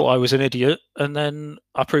he thought I was an idiot, and then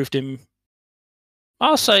I proved him,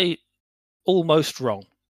 I'll say, almost wrong.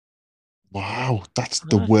 Wow, that's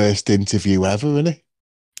the worst interview ever, isn't it?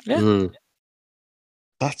 Yeah. Mm.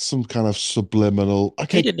 That's some kind of subliminal.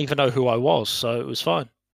 Okay. He didn't even know who I was, so it was fine.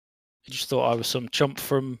 He just thought I was some chump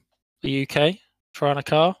from the UK trying a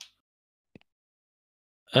car.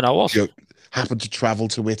 And I was. You happened to travel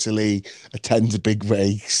to Italy, attend a big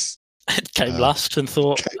race. Came last and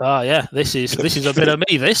thought, yeah, this is a bit of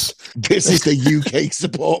me, this. This is the UK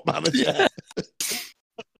support manager.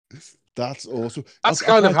 That's awesome. That's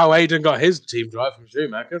kind of how Aidan got his team drive from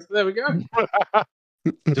Schumacher. So there we go.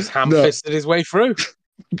 Just ham-fisted his way through.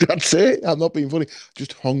 That's it. I'm not being funny.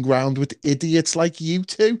 Just hung around with idiots like you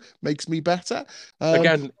two. Makes me better.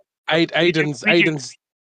 Again, Aidan's team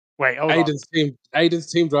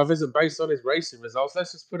drive isn't based on his racing results.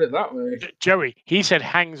 Let's just put it that way. Joey, he said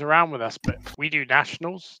hangs around with us, but we do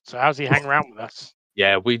nationals. So how's he hang around with us?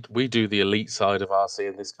 Yeah, we do the elite side of RC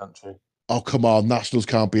in this country. Oh, come on. Nationals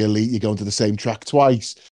can't be elite. You're going to the same track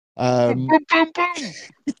twice. Best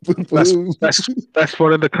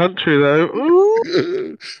one in the country, though.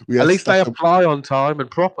 At least they apply on time and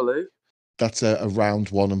properly. That's a round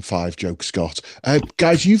 1 and 5 joke, Scott.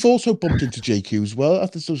 Guys, you've also bumped into JQ as well. I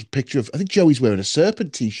think there was a picture of, I think Joey's wearing a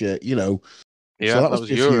Serpent t-shirt, you know. Yeah, so that was a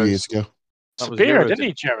few years ago. A beer, didn't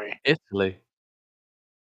he, Joey? Italy.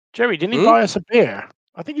 Joey, didn't he buy us a beer?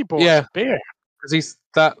 I think he bought us a beer. Because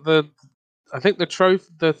I think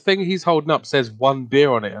the thing he's holding up says 1 beer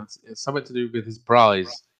on it, and it's something to do with his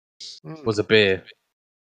prize was a beer.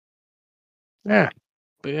 Yeah.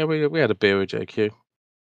 But yeah, we had a beer with JQ.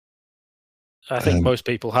 I think most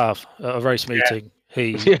people have at a race meeting.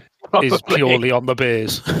 He is purely on the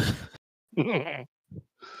beers.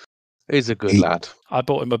 He's a good lad. I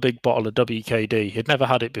bought him a big bottle of WKD. He'd never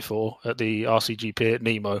had it before at the RCGP at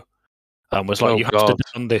Nemo, and was like, "You have to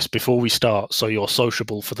do this before we start, so you're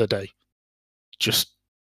sociable for the day."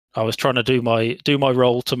 I was trying to do my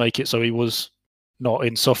role to make it so he was not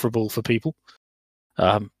insufferable for people,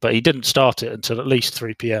 but he didn't start it until at least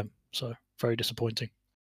 3 p.m. So very disappointing.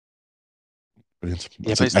 Brilliant.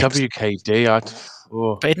 Yeah, but it's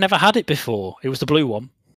WKD. But he'd never had it before. It was the blue one,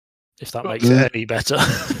 if that makes it any better.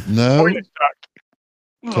 No.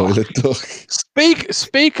 Toilet duck.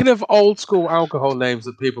 Speaking of old school alcohol names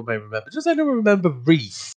that people may remember, does anyone remember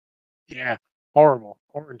Reef? Yeah, horrible.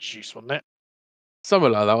 Orange juice, wasn't it?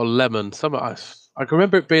 Something like that, or lemon. I can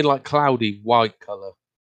remember it being like cloudy white colour.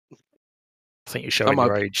 I think you're showing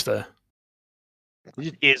your age there.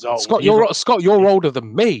 He is old. Scott, you're older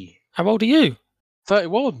than me. How old are you?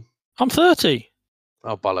 31. I'm 30.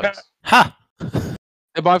 Oh, bollocks. Ha! Yeah,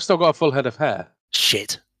 but I've still got a full head of hair.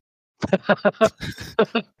 Shit. I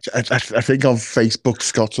think on Facebook,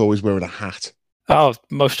 Scott's always wearing a hat. Oh,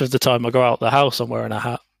 most of the time I go out the house, I'm wearing a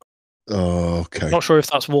hat. Oh, okay. Not sure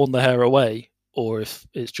if that's worn the hair away or if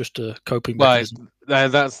it's just a coping mechanism.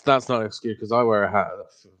 That's not an excuse, because I wear a hat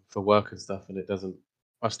for work and stuff, and it doesn't.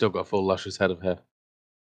 I've still got a full luscious head of hair.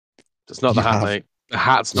 It's not the hat, mate. The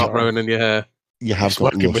hat's not ruining your hair. You have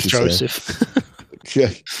got working with Joseph. Yeah.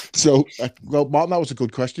 So, well, Martin, that was a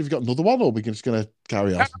good question. Have you got another one, or are we just going to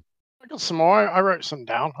carry on? I got some more. I wrote some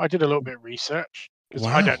down. I did a little bit of research because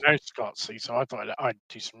I don't know Scott, so I thought I'd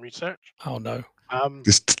do some research. Oh no.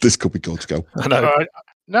 This could be good to go. I know.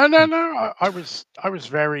 No. I was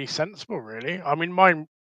very sensible, really. I mean,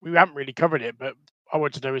 we haven't really covered it, but I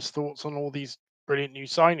wanted to know his thoughts on all these brilliant new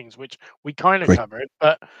signings, which we kind of covered.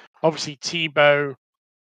 But obviously, Thibaut,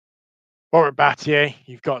 Laurent Battier,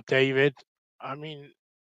 you've got David. I mean,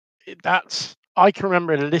 I can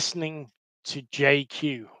remember listening to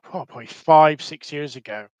JQ probably 5-6 years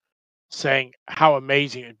ago, saying how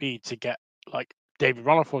amazing it'd be to get like David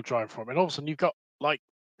Ronnefeld driving for him, and all of a sudden you've got like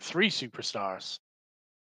 3 superstars.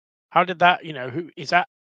 How did that? Who is that?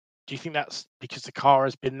 Do you think that's because the car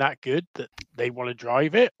has been that good that they want to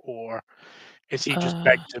drive it, or is he just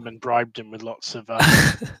begged him and bribed him with lots of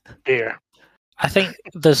beer? I think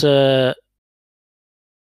there's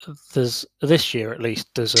this year at least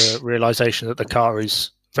there's a realization that the car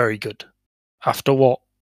is very good. After what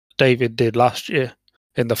David did last year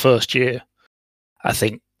in the first year, I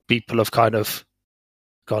think people have kind of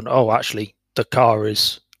gone, oh, actually the car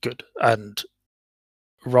is good, and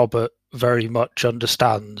Robert very much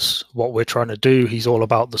understands what we're trying to do. He's all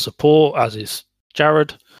about the support, as is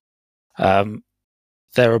Jared.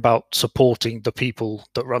 They're about supporting the people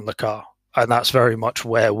that run the car, and that's very much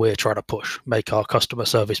where we're trying to push, make our customer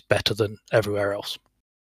service better than everywhere else.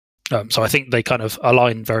 So I think they kind of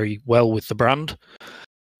align very well with the brand.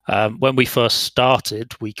 When we first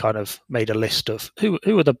started, we kind of made a list of who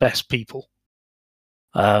are the best people,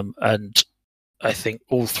 and I think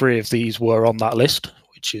all 3 of these were on that list,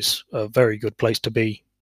 which is a very good place to be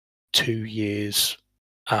 2 years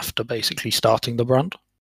after basically starting the brand.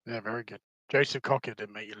 Yeah, very good. Joseph Cocker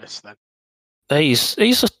didn't make your list then.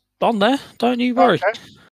 He's on there, don't you worry. Okay.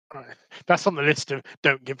 Right. That's on the list of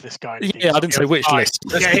don't give this guy anything. Yeah, I didn't say which list.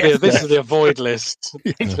 This is the avoid list.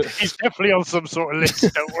 He's definitely on some sort of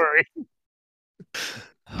list, don't worry.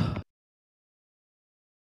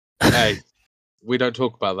 Hey, we don't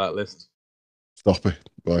talk about that list. Stop it.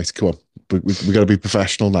 Right, come on. We got to be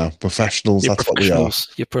professional now. Professionals, that's what we are.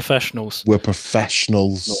 You're professionals. We're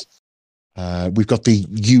professionals. We've got the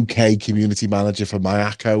UK community manager for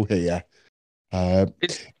Mayako here.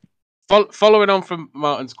 Following on from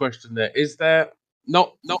Martin's question, there is there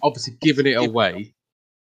not obviously giving it away,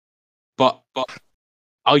 but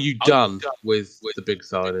are you done with the big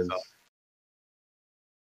signings?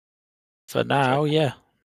 For now, yeah.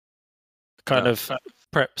 Kind of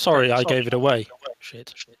prep. Sorry, I gave it away.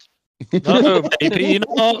 Shit. No, maybe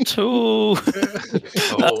not. Ooh.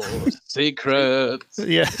 Oh, secrets.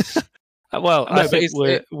 Yeah. Well, I think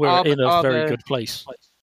we're in a very good place.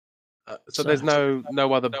 So there's no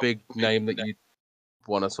other big name that you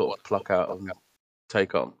want to sort of pluck out and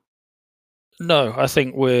take on? No, I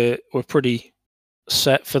think we're pretty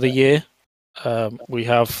set for the year. We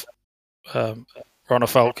have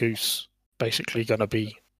Ronnefeld, who's basically going to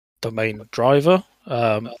be the main driver.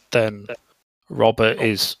 Then Robert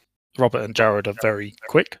and Jared are very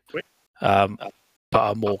quick, but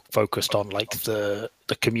are more focused on like the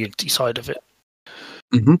community side of it.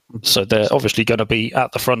 Mm-hmm. So they're obviously going to be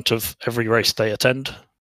at the front of every race they attend,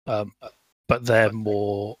 but they're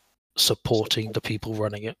more supporting the people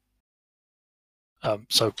running it.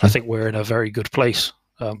 So I think we're in a very good place.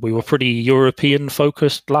 We were pretty European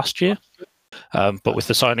focused last year, but with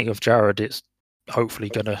the signing of Jared, it's hopefully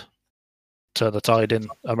going to turn the tide in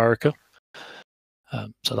America.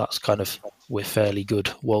 So that's kind of, we're fairly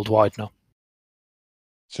good worldwide now.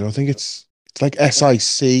 So I think it's like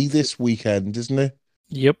SIC this weekend, isn't it?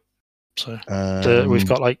 Yep. So we've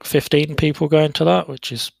got like 15 people going to that,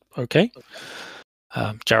 which is okay.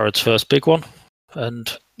 Jared's first big one,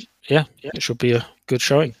 and yeah, it should be a good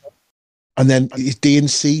showing. And then is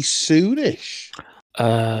DNC soonish?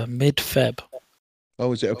 Mid-Feb.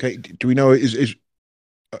 Oh, is it okay? Do we know is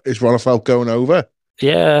Ronnefeld going over?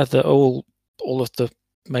 Yeah, all of the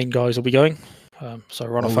main guys will be going. So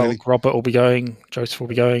Ronnefeld, really? Robert will be going, Joseph will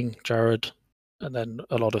be going, Jared, and then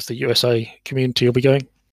a lot of the USA community will be going.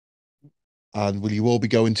 And will you all be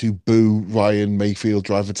going to boo Ryan Mayfield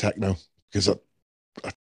driver Techno? Because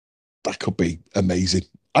that could be amazing.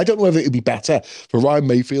 I don't know whether it would be better for Ryan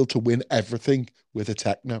Mayfield to win everything with a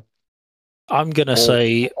Techno. I'm going to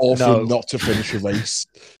say or no. For him not to finish a race.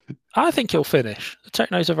 I think he'll finish. The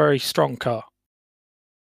Techno's a very strong car.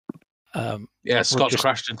 Scott's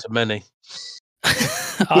crashed into many.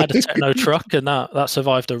 I had a Techno truck, and that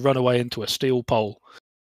survived a runaway into a steel pole.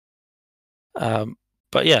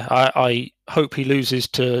 But yeah, I hope he loses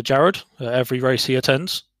to Jared at every race he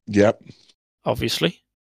attends. Yep. Obviously.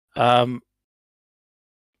 But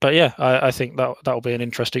yeah, I think that'll be an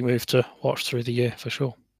interesting move to watch through the year for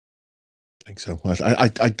sure. I think so.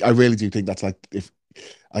 I really do think that's I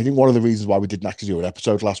think one of the reasons why we didn't actually do an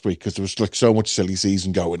episode last week, because there was like so much silly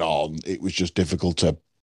season going on, it was just difficult to,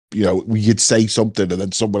 you'd say something and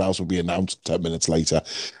then someone else would be announced 10 minutes later.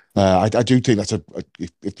 I do think that's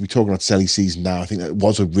if we're talking about silly season now, I think that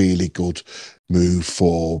was a really good move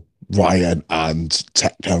for Ryan and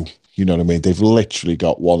Techno. You know what I mean? They've literally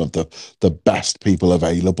got one of the best people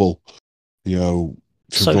available, to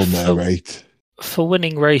run their rate. For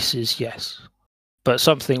winning races, yes. But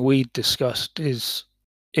something we discussed is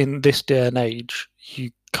in this day and age,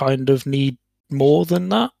 you kind of need more than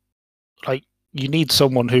that. Like, you need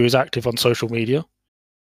someone who is active on social media,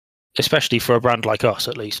 especially for a brand like us,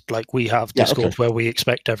 at least. Like, we have Discord where we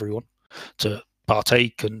expect everyone to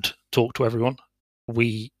partake and talk to everyone.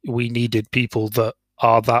 We needed people that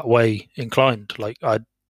are that way inclined. Like, I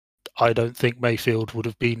don't think Mayfield would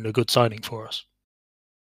have been a good signing for us.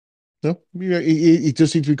 No, he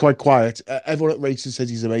does seem to be quite quiet. Everyone at Racing says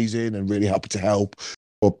he's amazing and really happy to help.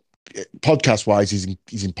 But podcast-wise,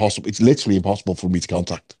 he's impossible. It's literally impossible for me to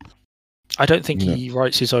contact. I don't think he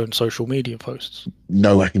writes his own social media posts.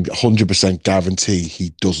 No, I can 100% guarantee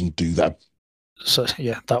he doesn't do them. So,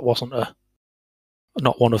 yeah, that wasn't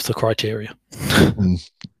not one of the criteria.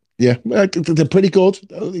 Yeah, they're pretty good.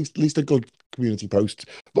 At least a good community post.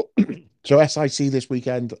 But so SIC this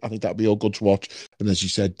weekend, I think that'll be all good to watch. And as you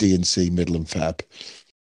said, DNC middle and Feb.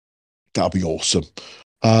 That'll be awesome.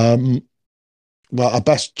 Well, I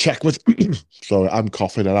best check with. Sorry, I'm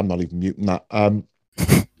coughing and I'm not even muting that.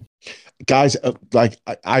 Guys,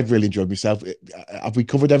 I've really enjoyed myself. Have we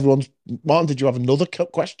covered everyone's? Martin, did you have another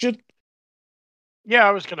question? Yeah,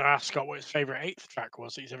 I was going to ask Scott what his favourite 8th track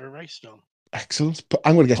was that he's ever raced on. Excellent. But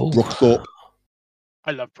I'm going to guess Brookthorpe.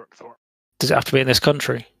 I love Brookthorpe. Does it have to be in this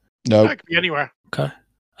country? No. It could be anywhere. Okay.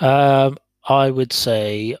 I would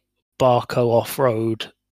say Barco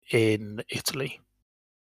Off-Road in Italy.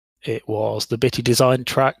 It was the Bitty design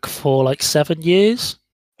track for like 7 years.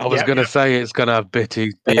 I was going to say it's going to have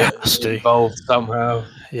Bitty involved somehow.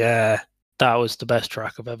 Yeah, that was the best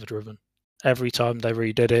track I've ever driven. Every time they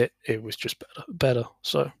redid it, it was just better.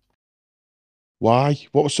 So, why?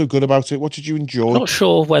 What was so good about it? What did you enjoy? I'm not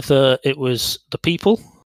sure whether it was the people,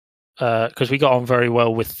 because we got on very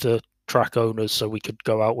well with the track owners, so we could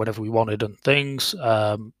go out whenever we wanted and things.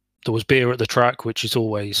 There was beer at the track, which is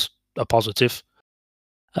always a positive.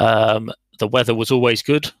 The weather was always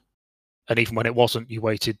good. And even when it wasn't, you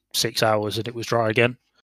waited 6 hours and it was dry again.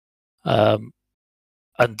 And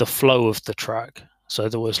the flow of the track. So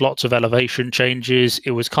there was lots of elevation changes.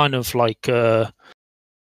 It was kind of like kind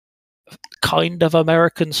of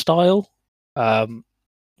American style. But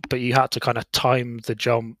you had to kind of time the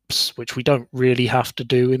jumps, which we don't really have to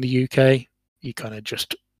do in the UK. You kind of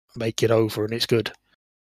just make it over and it's good.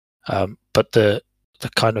 But the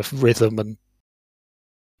kind of rhythm and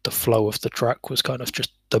the flow of the track was kind of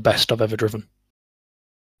just the best I've ever driven.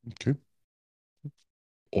 Okay.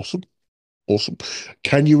 Awesome.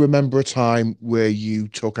 Can you remember a time where you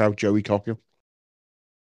took out Joey Cockhill?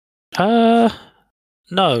 No,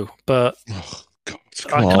 but oh, God,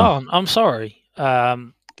 I can't. I'm sorry.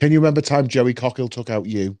 Can you remember a time Joey Cockhill took out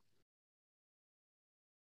you?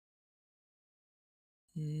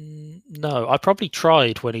 No, I probably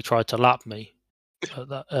tried when he tried to lap me at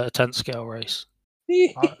that 10th scale race.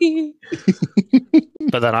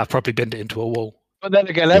 But then I probably binned it into a wall. But then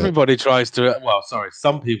again, everybody tries to. Well, sorry,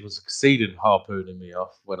 some people succeed in harpooning me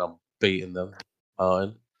off when I'm beating them.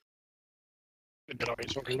 Martin, What are you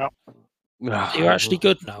talking about? You're actually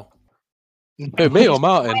good now. Who, me or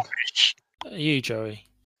Martin? You, Joey.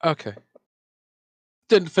 Okay.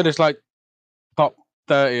 Didn't finish like top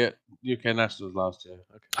 30 at UK Nationals last year.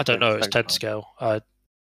 Okay. I don't know. It's 10th scale. I'm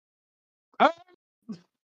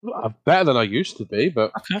better than I used to be,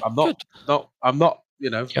 but okay, I'm not. I'm not.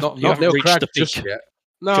 Not Neil Cragg just yet.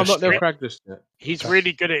 No, I'm not Neil Cragg just yet. He's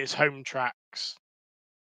really good at his home tracks.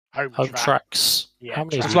 Home tracks. Yeah, how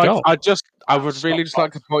many have you got? I would really just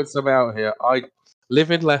like to point something out here. I live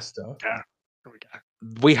in Leicester. Yeah. Here we go.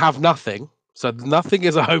 We have nothing, so nothing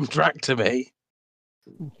is a home track to me.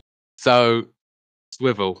 So,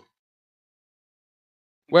 swivel.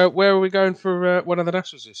 Where are we going for one of the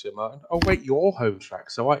Nationals this year, Martin? Oh wait, your home track.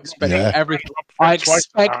 So I expect everything. I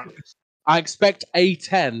expect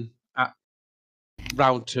A10 at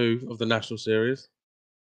round 2 of the National Series.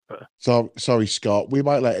 So sorry, Scott. We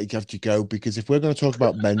might let it have to go because if we're going to talk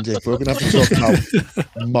about Mendy, if we're going to have to talk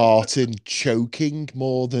about Martin choking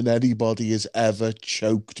more than anybody has ever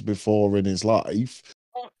choked before in his life.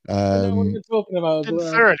 What are you talking about?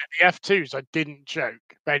 Third at the F2s, I didn't choke.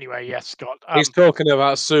 But anyway, yes, Scott. He's talking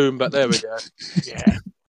about soon, but there we go. Yeah,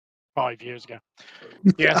 5 years ago.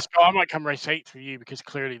 Yeah, Scott, I might come race 8th for you because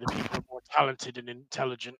clearly the people are more talented and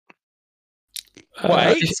intelligent.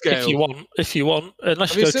 If you want,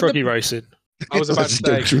 unless you go truggy racing. I was about to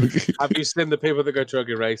say, have you seen the people that go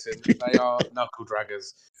truggy racing? They are knuckle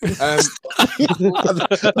draggers.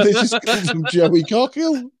 This is from Joey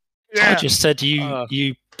Cockhill. Yeah. I just said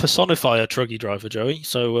you personify a truggy driver, Joey.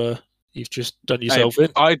 So you've just done yourself in.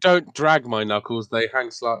 I don't drag my knuckles; they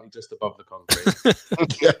hang slightly just above the concrete.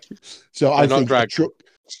 So I think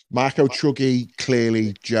Marco Truggy,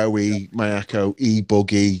 clearly Joey, Mayako,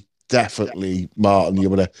 E-Buggy, definitely Martin. You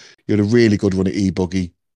had a really good one at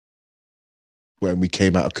E-Buggy when we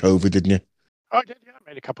came out of COVID, didn't you? I did, yeah. I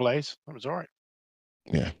made a couple A's. That was all right.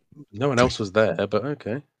 Yeah. No one else was there, but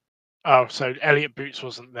okay. Oh, so Elliot Boots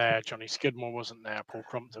wasn't there, Johnny Skidmore wasn't there, Paul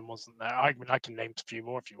Crompton wasn't there. I mean, I can name a few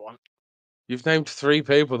more if you want. You've named 3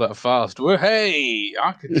 people that are fast. Well, hey,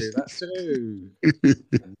 I could do that too.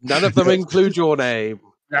 None of them include your name.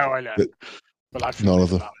 No, I know. But I feel None good of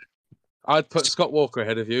them. about it. I'd put Scott Walker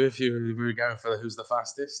ahead of you if you were going for who's the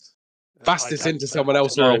fastest. Fastest I don't into know. someone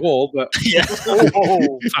else or a wall, but Yeah.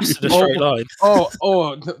 Oh, Fast in a straight line.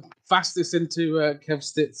 or fastest into Kev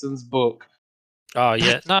Stitson's book. Oh,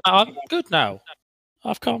 yeah. No, I'm good now.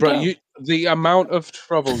 I've calmed Bro, down. the amount of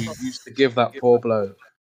trouble you used to give that poor bloke.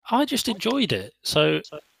 I just enjoyed it. So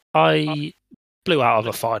I blew out of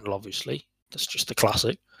a final, obviously. That's just the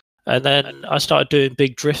classic. And then I started doing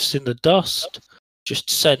big drifts in the dust, just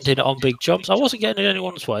sending it on big jumps. I wasn't getting in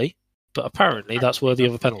anyone's way, but apparently that's worthy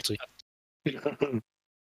of a penalty. Even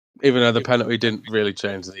though the penalty didn't really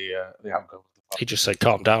change the outcome. He just said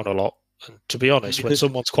calm down a lot. And to be honest, when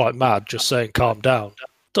someone's quite mad, just saying calm down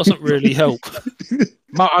doesn't really help.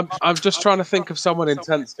 I'm just trying to think of someone in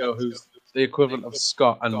Tensco who's the equivalent of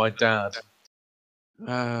Scott and my dad.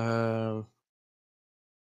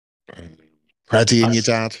 Preddy and your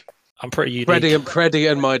dad. I'm pretty unique.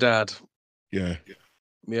 Preddy and my dad. Yeah.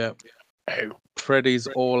 Yeah. Preddy's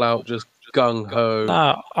all out, just gung ho.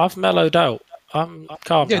 Nah, I've mellowed out. I'm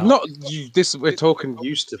calm Yeah, now. not you. This we're talking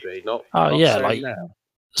used to be, not. Oh, not yeah, saying like now.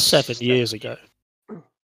 7 years ago.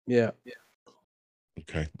 Yeah.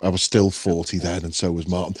 Okay. I was still 40 then, and so was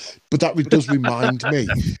Martin. But that does remind me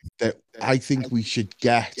that I think we should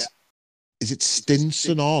get. Is it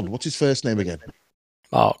Stinson on? What's his first name again?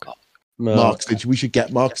 Mark. Mark Stinson. We should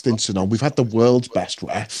get Mark Stinson on. We've had the world's best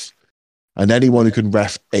ref, and anyone who can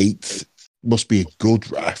ref 8th must be a good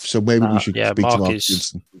ref. So maybe we should speak to Mark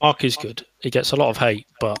Stinson. Mark is good. He gets a lot of hate,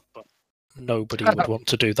 but nobody would want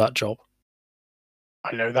to do that job.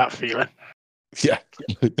 I know that feeling. Yeah,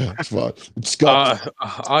 that's right. Scott,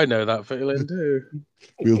 I know that feeling too.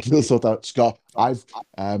 We'll sort out. Scott, I'll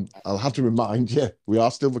have to remind you, we are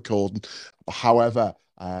still recording. However,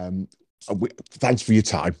 thanks for your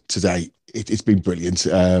time today. It's been brilliant.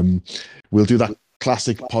 We'll do that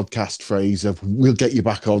classic podcast phrase of "we'll get you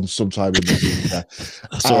back on sometime in the future,"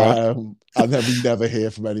 and then we never hear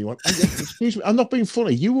from anyone. Excuse me, I'm not being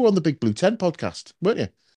funny. You were on the Big Blue 10 podcast, weren't you?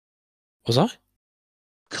 Was I?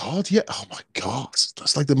 God, yeah. Oh my God,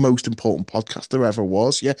 that's like the most important podcast there ever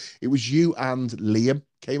was. Yeah, it was you and Liam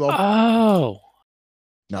came on. Oh,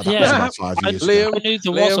 now that was about 5 years ago. I knew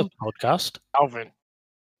there was a podcast. Alvin.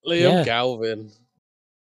 Galvin.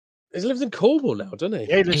 He lives in Cornwall now, doesn't he?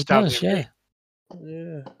 Yeah, he lives down does, here.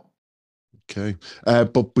 Yeah. Okay,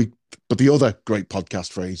 but the other great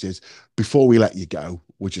podcast phrase is: before we let you go,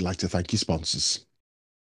 would you like to thank your sponsors?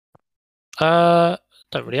 Don't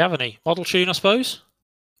really have any. Model Tune, I suppose.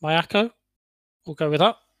 Mayako. We'll go with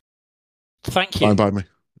that. Thank you. Fine by me.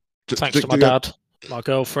 Thanks to my dad, my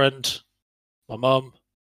girlfriend, my mum,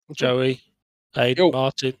 Joey, Aidan,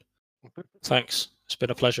 Martin. Thanks. It's been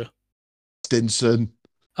a pleasure. Stinson.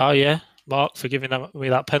 Oh, yeah. Mark for giving me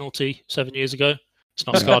that penalty 7 years ago. It's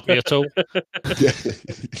not scarred me at all.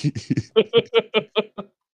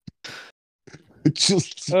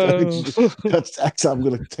 That's I'm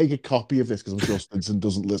going to take a copy of this because I'm sure Stinson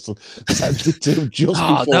doesn't listen. Send it to him just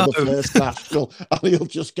before the first national, and he'll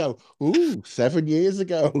just go, "Ooh, 7 years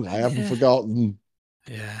ago, I haven't forgotten."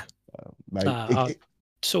 Yeah, mate.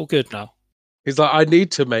 It's all good now. He's like, I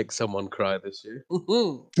need to make someone cry this year.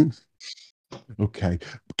 Okay,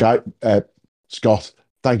 guy, Scott.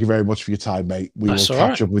 Thank you very much for your time, mate. We will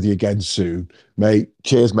catch up with you again soon, mate.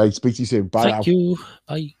 Cheers, mate. Speak to you soon. Bye now. Thank you.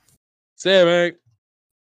 Bye. See you, mate.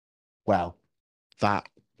 Well, that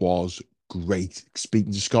was great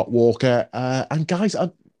speaking to Scott Walker. And guys,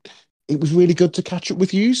 it was really good to catch up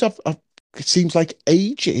with you. It seems like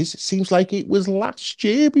ages. It seems like it was last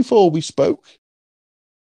year before we spoke.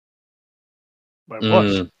 Well,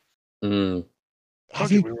 it was.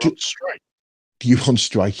 Have you we were on strike? You on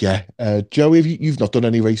strike, yeah. Joey, you've not done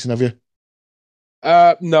any racing, have you?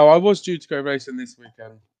 No, I was due to go racing this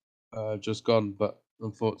weekend. Just gone, but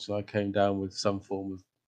unfortunately I came down with some form of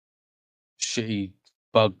shitty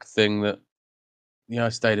bug thing that I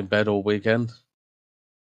stayed in bed all weekend.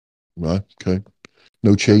 Right, okay.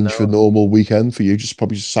 No change for normal weekend for you, just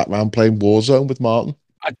probably sat around playing Warzone with Martin.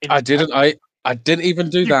 I didn't even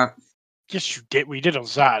do that. Yes, you did. We did on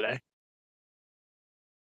Saturday.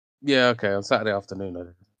 Yeah, okay, on Saturday afternoon I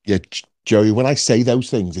did. Yeah, Joey, when I say those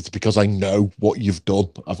things, it's because I know what you've done.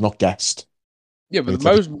 I've not guessed. Yeah, but It's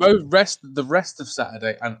the rest of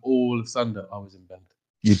Saturday and all of Sunday, I was in bed.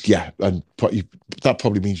 And that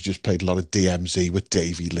probably means you just played a lot of DMZ with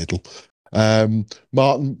Davey Little.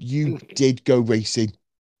 Martin, you did go racing.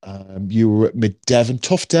 You were at Mid Devon.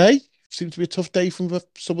 Tough day. Seems to be a tough day from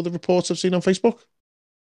some of the reports I've seen on Facebook.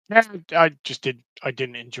 Yeah, I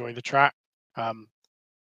didn't enjoy the track.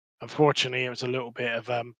 Unfortunately, it was a little bit of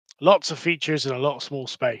lots of features in a lot of small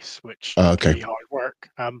space, which can be hard work.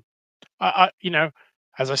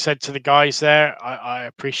 As I said to the guys there, I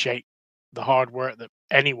appreciate the hard work that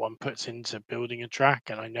anyone puts into building a track,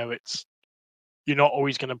 and I know you're not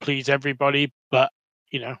always going to please everybody, but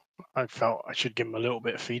I felt I should give them a little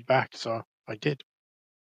bit of feedback, so I did.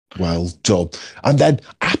 Well done. And then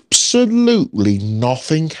absolutely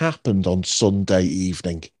nothing happened on Sunday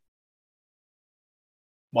evening.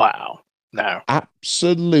 Wow. No.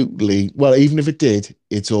 Absolutely. Well, even if it did,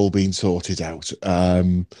 it's all been sorted out.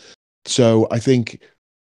 So I think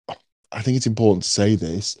it's important to say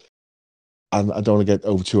this, and I don't want to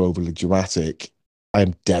get too overly dramatic. I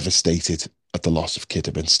am devastated at the loss of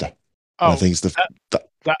Kidderminster. I think it's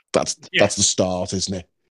that's the start, isn't it?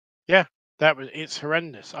 Yeah, it's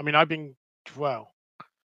horrendous. I mean, I think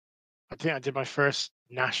I did my first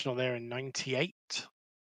national there in 98.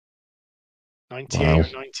 98 or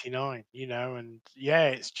 99, and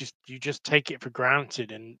it's just, you just take it for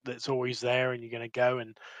granted, and it's always there, and you're going to go,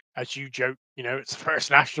 and as you joke, it's the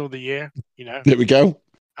first national of the year, There we go.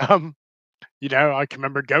 I can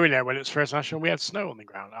remember going there when it was first national, we had snow on the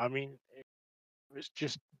ground. I mean, it was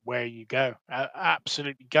just where you go.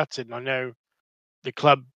 Absolutely gutted. And I know the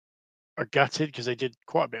club are gutted because they did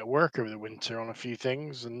quite a bit of work over the winter on a few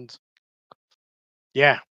things, and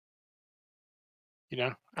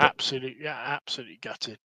absolutely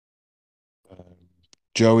gutted.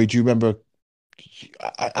 Joey, do you remember?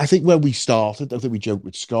 I think when we started, I think we joked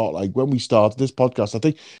with Scott, like when we started this podcast, I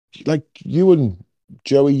think like you and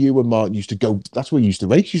Joey, you and Martin used to go. That's where you used to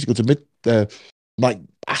race. You used to go to like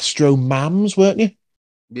Astro Mams, weren't you?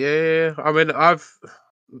 Yeah, I mean,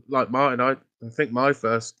 like Martin. I think my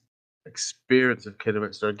first experience of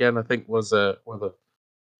Kidderminster again, I think, was one of the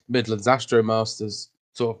Midlands Astro Masters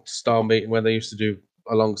sort of style meeting when they used to do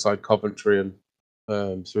alongside Coventry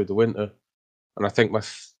and through the winter. And I think my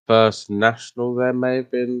first national there may have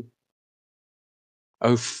been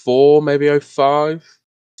 04, maybe 05.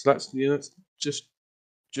 So that's it's just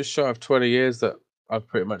shy of 20 years that I've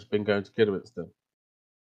pretty much been going to Kidderminster.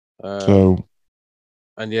 And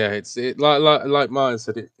yeah, it's like Martin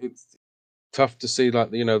said, it's tough to see,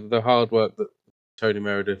 like, the hard work that Tony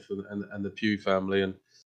Meredith and the Pugh family and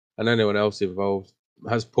anyone else involved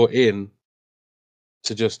has put in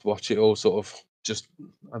to just watch it all sort of just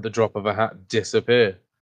at the drop of a hat disappear.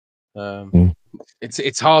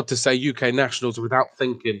 It's hard to say UK nationals without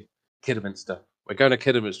thinking Kidderminster. We're going to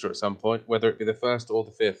Kidderminster at some point, whether it be the first or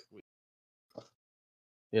the fifth.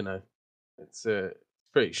 It's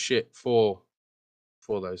pretty shit for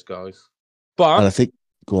those guys. But and I think,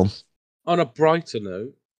 go on a brighter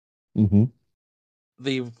note,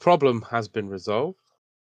 the problem has been resolved,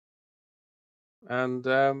 and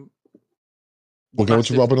we're going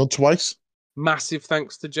to Robin Hood twice. Massive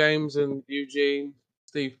thanks to James and Eugene,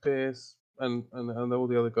 Steve Pearce, and all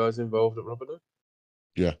the other guys involved at Robin Hood.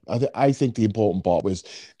 Yeah, I think the important part was,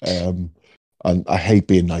 and I hate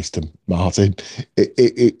being nice to Martin,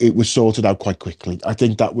 it was sorted out quite quickly. I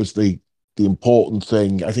think that was the important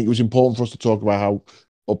thing. I think it was important for us to talk about how,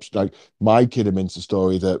 like, my Kidderminster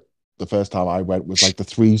story, that the first time I went was like the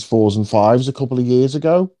 3s, 4s, and 5s a couple of years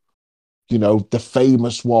ago. The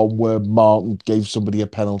famous one where Martin gave somebody a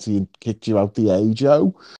penalty and kicked you out the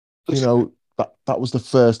AJO. That was the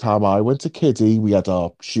first time I went to Kiddie. We had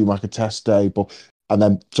our Schumacher test day, and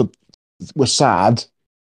then we're sad,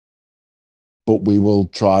 but we will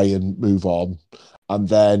try and move on. And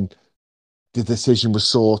then the decision was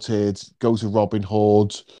sorted, go to Robin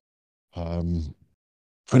Hood.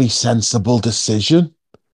 Pretty sensible decision,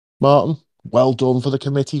 Martin. Well done for the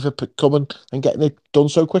committee for coming and getting it done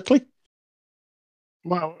so quickly.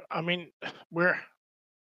 Well, I mean, I'm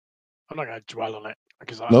not going to dwell on it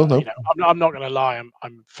because no. I'm not going to lie.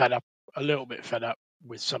 I'm fed up, a little bit fed up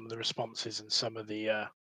with some of the responses and some of the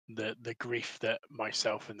grief that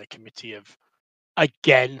myself and the committee have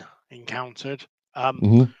again encountered.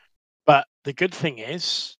 But the good thing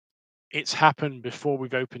is, it's happened before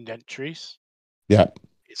we've opened entries. Yeah,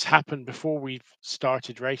 it's happened before we've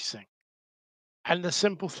started racing. And the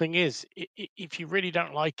simple thing is, if you really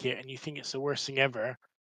don't like it and you think it's the worst thing ever,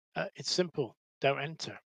 it's simple. Don't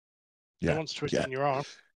enter. No one's twisting your arm.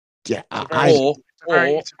 Yeah,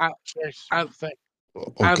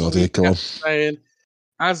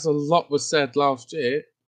 as a lot was said last year,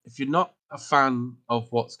 if you're not a fan of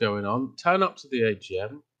what's going on, turn up to the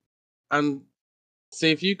AGM and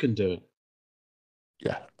see if you can do it.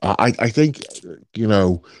 Yeah, I think,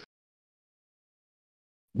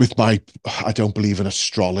 with I don't believe in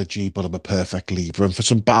astrology, but I'm a perfect Libra, and for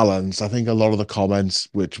some balance, I think a lot of the comments,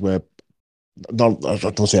 which were not, I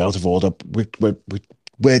don't say out of order,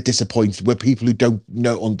 we're disappointed. We're people who don't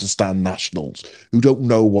understand nationals, who don't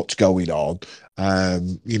know what's going on.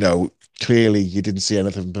 Clearly you didn't see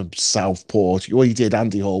anything from Southport. Well, you did.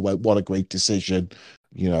 Andy Hall went, what a great decision.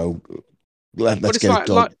 Let's get it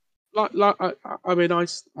done.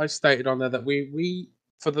 I stated on there that we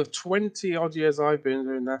for the 20 odd years I've been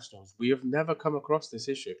doing nationals, we have never come across this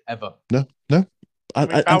issue ever. No.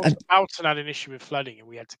 Boughton had an issue with flooding, and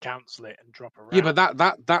we had to cancel it and drop a round. Yeah, but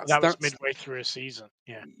that was midway through a season.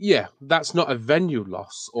 Yeah, that's not a venue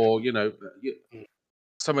loss or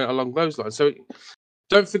something along those lines. So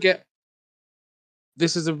don't forget,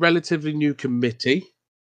 this is a relatively new committee.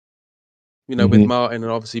 With Martin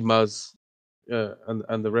and obviously Muzz,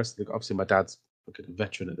 and the rest of the. Obviously, my dad's a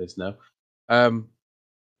veteran at this now. And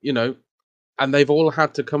they've all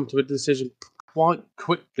had to come to a decision quite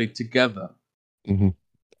quickly together.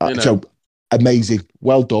 So amazing,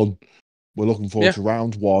 well done. We're looking forward to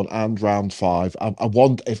round 1 and round 5. I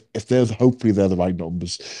want, if hopefully they're the right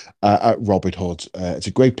numbers, at Robin Hood. It's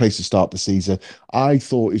a great place to start the season. I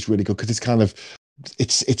thought it's really good because it's kind of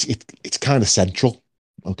central.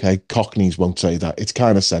 Okay, Cockneys won't say that. It's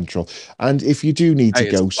kind of central, and if you do need to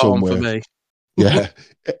go somewhere, for me. and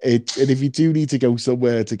if you do need to go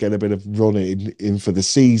somewhere to get a bit of running in for the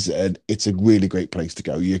season, it's a really great place to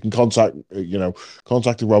go. You can contact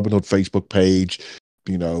the Robin Hood Facebook page,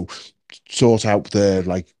 sort out their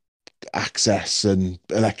access and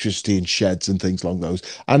electricity and sheds and things along those.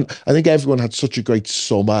 And I think everyone had such a great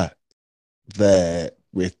summer there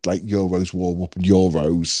with Euros warm up and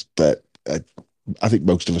Euros that I think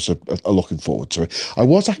most of us are looking forward to it.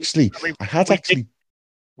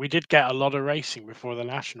 We did get a lot of racing before the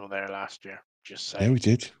national there last year. Just saying. Yeah, we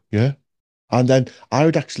did. Yeah. And then I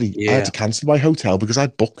had to cancel my hotel because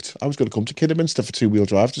I'd booked. I was going to come to Kidderminster for 2-wheel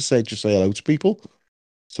drive to say hello to people.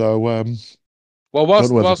 So,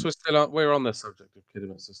 whilst we're on the subject of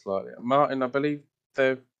Kidderminster slightly, Martin, I believe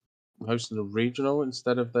they're hosting a regional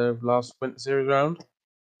instead of their last Winter Series round.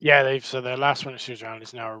 Yeah, their last Winter Series round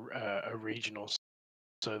is now a regional,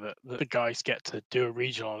 so that the guys get to do a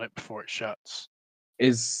regional on it before it shuts.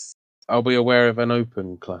 Are we aware of an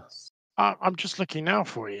open class? I'm just looking now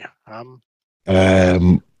for you. I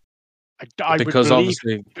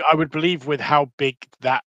would believe with how big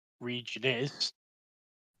that region is,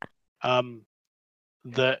 that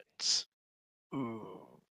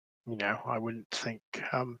I wouldn't think.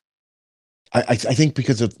 I think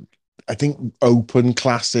because of open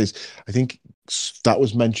classes. I think that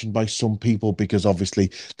was mentioned by some people because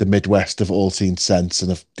obviously the Midwest have all seen sense and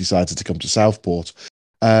have decided to come to Southport.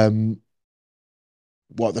 I think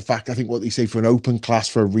what they say for an open class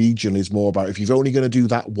for a region is more about if you're only going to do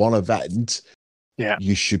that one event,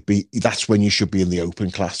 that's when you should be in the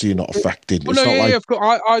open class, so you're not affected. Of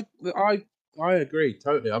course. I agree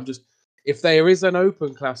totally. I'm just, if there is an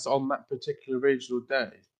open class on that particular regional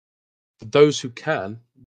day, for those who can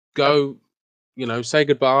go, say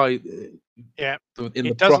goodbye, in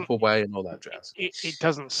the proper way and all that jazz. It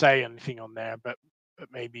doesn't say anything on there, but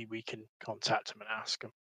maybe we can contact them and ask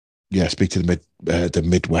them. Yeah, speak to the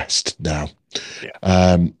Midwest now.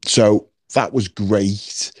 Yeah. So that was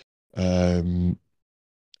great. I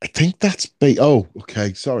think that's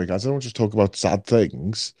okay. Sorry, guys. I don't want to talk about sad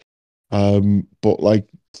things. But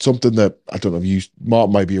something that I don't know if Mark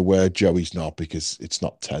might be aware, Joey's not because it's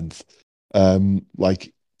not 10th.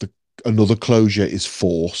 Another closure is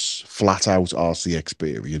Force, flat out RC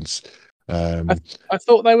Experience. I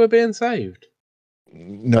thought they were being saved.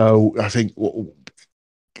 No, I think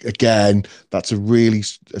again,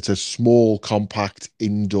 it's a small, compact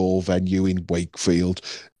indoor venue in Wakefield.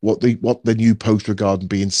 What the new post regarding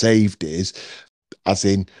being saved is, as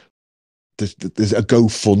in, there's a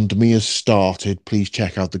GoFundMe has started. Please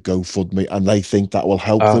check out the GoFundMe, and they think that will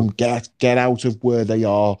help them get out of where they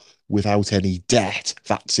are without any debt.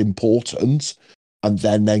 That's important, and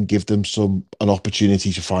then give them an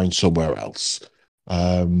opportunity to find somewhere else.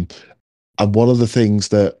 And one of the things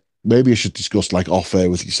that maybe I should discuss off air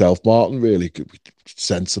with yourself, Martin, really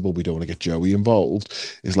sensible, we don't want to get Joey involved,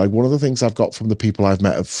 is one of the things I've got from the people I've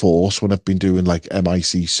met at Force when I've been doing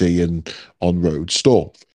MICC and on-road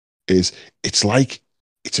stuff is it's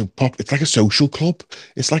it's like a social club.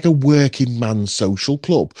 It's like a working man's social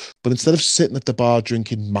club. But instead of sitting at the bar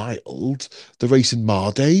drinking mild, they're racing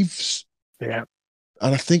Mardaves. Yeah.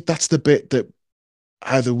 And I think that's the bit that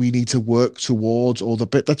either we need to work towards, or the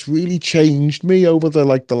bit that's really changed me over the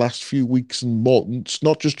last few weeks and months.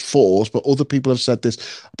 Not just Force, but other people have said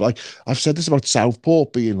this. Like, I've said this about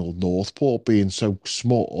Southport being, or Northport being so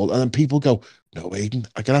small, and then people go, "No, Aidan,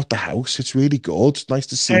 I get out the house. It's really good. It's nice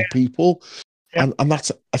to see people." Yeah. And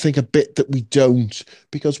that's, I think, a bit that we don't,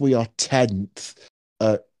 because we are 10th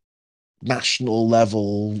at national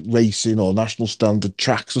level racing or national standard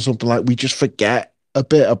tracks or something like. We just forget a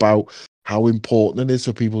bit about how important it is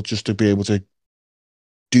for people just to be able to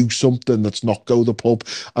do something that's not go to the pub.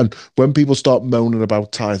 And when people start moaning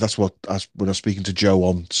about tyres, that's what, as when I was speaking to Joe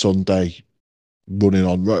on Sunday, running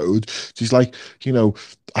on road, she's like,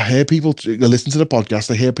 I hear people listen to the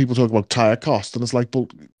podcast, I hear people talk about tyre cost, and it's like,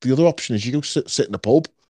 but the other option is you go sit in a pub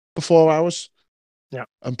for 4 hours,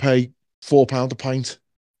 and pay £4 a pint.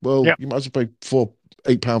 Well, you might as well pay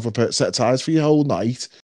 £8 for a set of tyres for your whole night,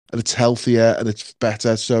 and it's healthier and it's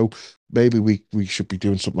better. So maybe we should be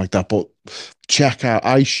doing something like that. But check out,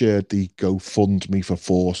 I shared the GoFundMe for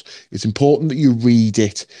Force. It's important that you read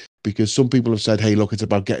it, because some people have said, hey, look, it's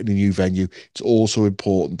about getting a new venue. It's also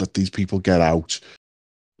important that these people get out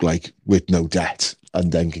with no debt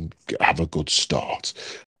and then can have a good start.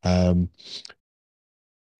 That's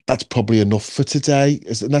probably enough for today.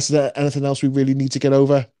 Is there anything else we really need to get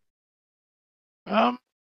over? No.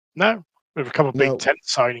 We have a couple of big tent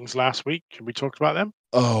signings last week. Can we talk about them?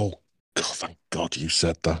 Oh, God, thank God you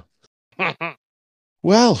said that.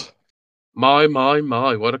 Well. My,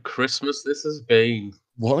 what a Christmas this has been.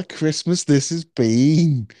 What a Christmas this has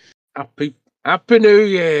been. Happy New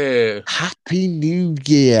Year. Happy New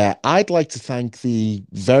Year. I'd like to thank the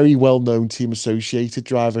very well-known Team Associated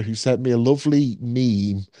driver who sent me a lovely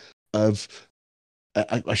meme of,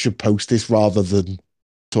 I should post this rather than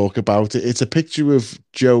talk about it. It's a picture of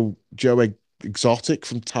Joe Exotic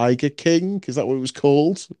from Tiger King. Is that what it was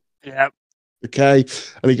called? Yeah. Okay.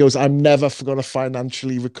 And he goes, I'm never going to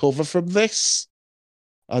financially recover from this.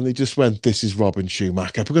 And they just went, this is Robin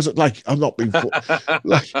Schumacher. Because, I'm not being...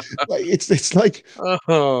 it's like...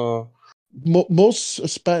 Oh. Muzz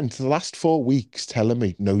has spent the last 4 weeks telling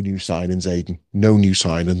me, no new signings, Aidan. No new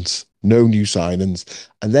signings. No new signings.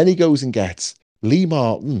 And then he goes and gets Lee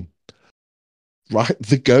Martin, right?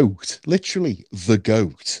 The GOAT. Literally, the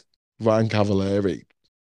GOAT. Ryan Cavalieri.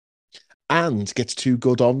 And gets 2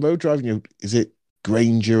 good on-road driving. Is it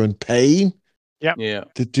Granger and Payne? Yeah.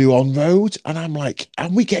 To do on-road? And I'm like,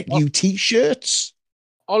 and we get new T-shirts.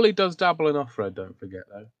 Ollie does dabble in off-road, don't forget,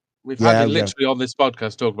 though. We've had him literally on this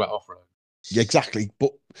podcast talk about off-road. Yeah, exactly.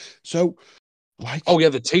 But, so, Oh, yeah,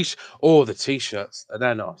 the T-shirts.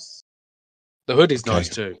 They're nice. The hoodie's nice,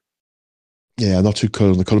 too. Yeah, not too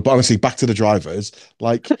cool on the colour. But honestly, back to the drivers.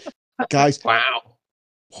 Guys. Wow.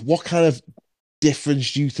 What kind of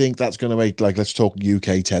difference do you think that's going to make? Let's talk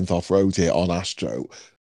UK 10th off-road here on Astro.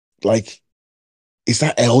 Is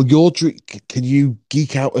that your dream? Can you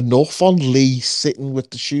geek out enough on Lee sitting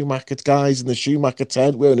with the Schumacher guys in the Schumacher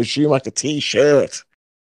tent wearing a Schumacher T-shirt?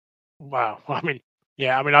 Wow. I think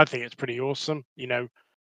it's pretty awesome.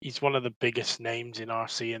 He's one of the biggest names in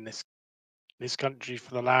RC in this country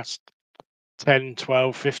for the last 10,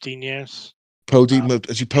 12, 15 years.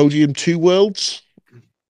 Has he podium 2 worlds?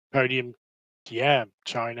 Podium, yeah,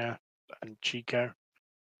 China and Chico,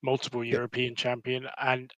 multiple European champion,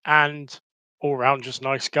 and all round just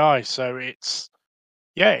nice guy. So it'd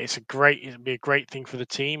be a great thing for the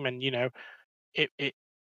team, and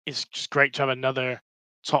it's just great to have another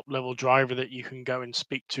top level driver that you can go and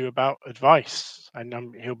speak to about advice,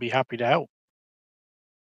 and he'll be happy to help.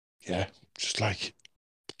 Yeah,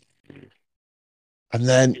 and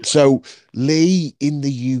then so Lee in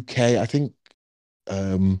the UK, I think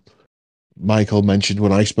Michael mentioned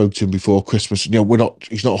when I spoke to him before Christmas, he's not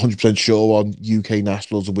 100% sure on UK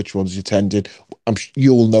nationals and which ones he attended.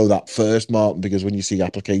 You'll know that first, Martin, because when you see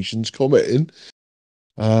applications come in,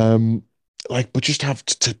 but just have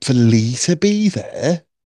for Lee to be there.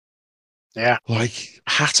 Yeah.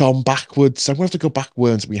 Hat on backwards. I'm going to have to go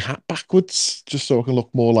backwards and my hat backwards just so I can look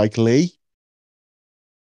more like Lee.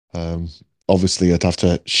 Obviously, I'd have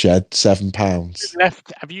to shed £7.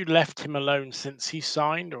 Have you left him alone since he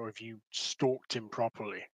signed, or have you stalked him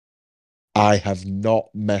properly? I have not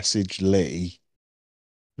messaged Lee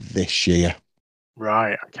this year.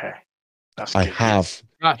 Right. Okay. I have.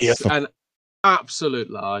 That's an absolute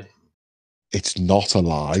lie. It's not a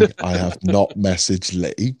lie. I have not messaged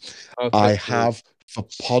Lee. I have, for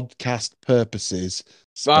podcast purposes,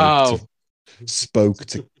 spoke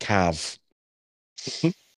to Cav.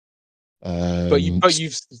 But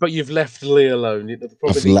you've left Lee alone.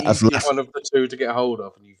 Probably the easiest one of the two to get hold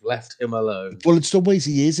of, and you've left him alone. Well, in some ways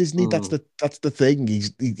he is, isn't he? That's the thing.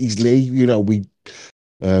 He's Lee. You know,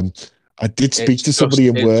 I did speak to somebody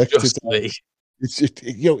in work. Lee. It's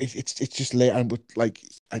just Lee, and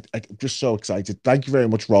I'm just so excited. Thank you very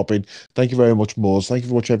much, Robin. Thank you very much, Moores. Thank you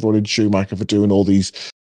very much, everyone in Schumacher, for doing all these.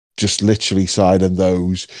 Just literally signing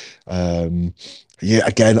those. Again,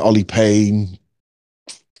 Ollie Payne,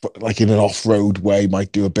 like in an off-road way,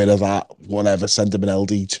 might do a bit of that. Whatever, send him an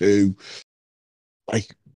LD2.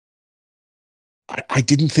 Like, I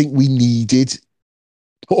didn't think we needed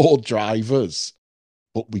more drivers,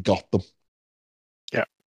 but we got them. Yeah.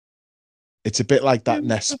 It's a bit like that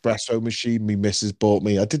Nespresso machine my missus bought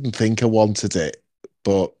me. I didn't think I wanted it,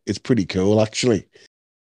 but it's pretty cool, actually.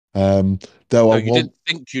 You didn't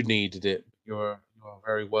think you needed it. You are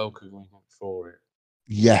very welcoming for it.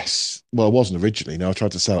 Yes. Well, it wasn't originally. No, I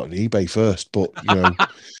tried to sell it on eBay first, but you know,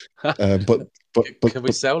 but can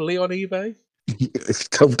we sell Lee on eBay?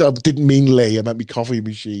 I didn't mean Lee. I meant my coffee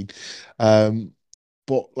machine.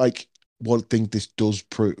 But like, one thing this does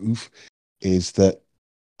prove is that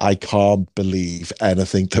I can't believe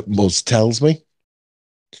anything that Muzz tells me.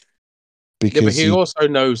 Because but he also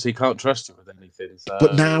knows he can't trust you with anything. So...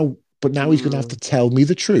 But now he's going to have to tell me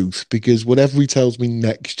the truth, because whatever he tells me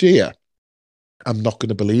next year, I'm not going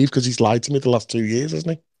to believe, because he's lied to me the last 2 years,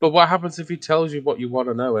 hasn't he? But what happens if he tells you what you want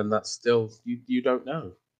to know and that's still you don't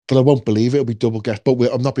know? But I won't believe it. It'll be double guess. But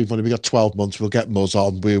I'm not being funny. We got 12 months. We'll get Muzz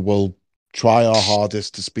on. We will try our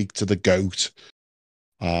hardest to speak to the GOAT.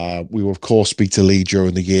 We will, of course, speak to Lee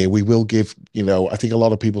during the year. We will give, I think a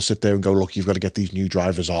lot of people sit there and go, look, you've got to get these new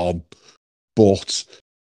drivers on. But,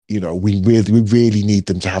 we really need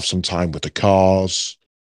them to have some time with the cars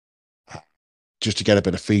just to get a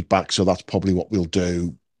bit of feedback. So that's probably what we'll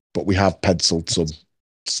do. But we have penciled some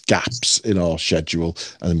gaps in our schedule,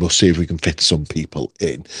 and we'll see if we can fit some people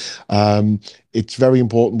in. It's very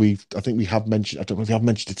important. I think we have mentioned, I don't know if we have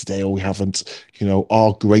mentioned it today or we haven't,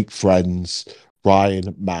 our great friends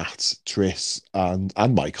Ryan, Matt, Tris, and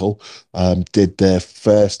Michael did their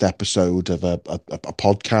first episode of a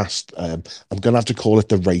podcast. I'm going to have to call it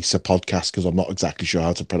the Racer Podcast, because I'm not exactly sure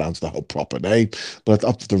how to pronounce the whole proper name, but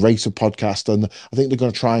up to the Racer Podcast. And I think they're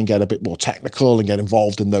going to try and get a bit more technical and get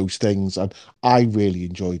involved in those things. And I really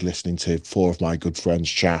enjoyed listening to four of my good friends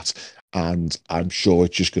chat. And I'm sure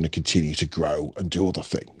it's just going to continue to grow and do other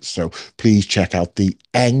things. So please check out the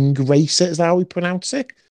Eng Racer. Is that how we pronounce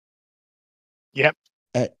it? Yep.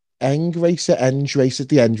 Eng Racer,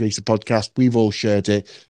 the End Racer podcast. We've all shared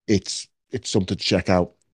it. It's something to check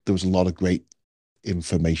out. There was a lot of great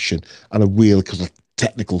information and a real kind of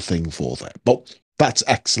technical thing for that. But that's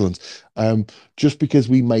excellent. Just because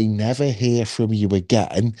we may never hear from you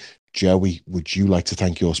again, Joey, would you like to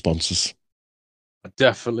thank your sponsors? I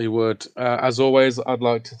definitely would. As always, I'd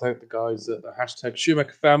like to thank the guys at the hashtag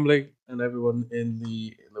Schumacher family and everyone in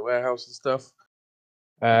the warehouse and stuff.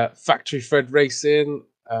 Factory Fred Racing,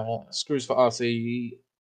 Screws for RCE,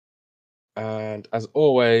 and as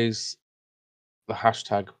always, the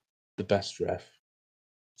hashtag the best ref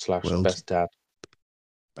 / best dad.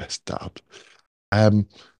 Best dad.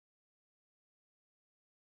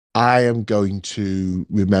 I am going to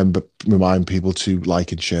remind people to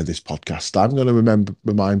like and share this podcast. I'm going to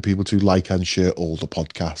remind people to like and share all the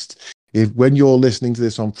podcasts. When you're listening to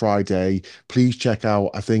this on Friday, please check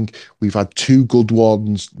out, I think we've had 2 good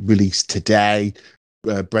ones released today.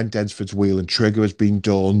 Brent Densford's Wheel and Trigger has been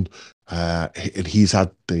done. And he's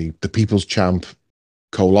had the People's Champ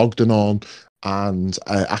Cole Ogden on, and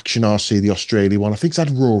Action RC, the Australian one. I think it's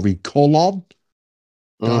had Rory Cull on.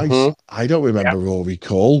 Guys, I don't remember Rory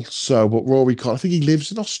Cull. But Rory Cull, I think he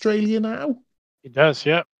lives in Australia now. He does,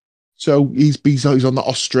 yeah. So he's on the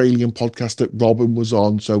Australian podcast that Robin was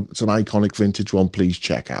on. So it's an iconic vintage one. Please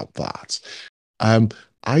check out that.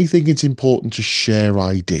 I think it's important to share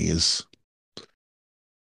ideas.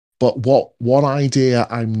 But one idea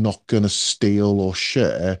I'm not going to steal or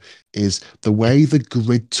share is the way the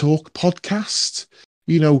Grid Talk podcast,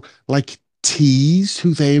 like Tease,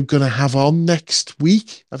 who they're going to have on next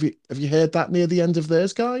week. Have you heard that near the end of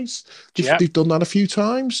theirs, guys? They've done that a few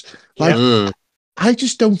times. I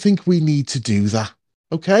just don't think we need to do that,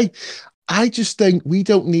 okay? I just think we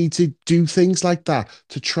don't need to do things like that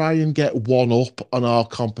to try and get one up on our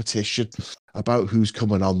competition about who's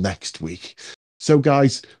coming on next week. So,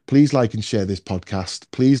 guys, please like and share this podcast.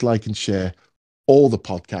 Please like and share all the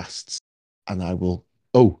podcasts. And I will...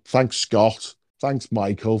 Oh, thanks, Scott. Thanks,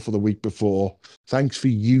 Michael, for the week before. Thanks for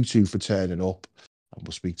you two for turning up. And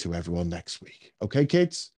we'll speak to everyone next week. Okay,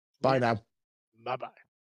 kids? Bye now. Bye-bye.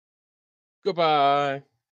 Goodbye.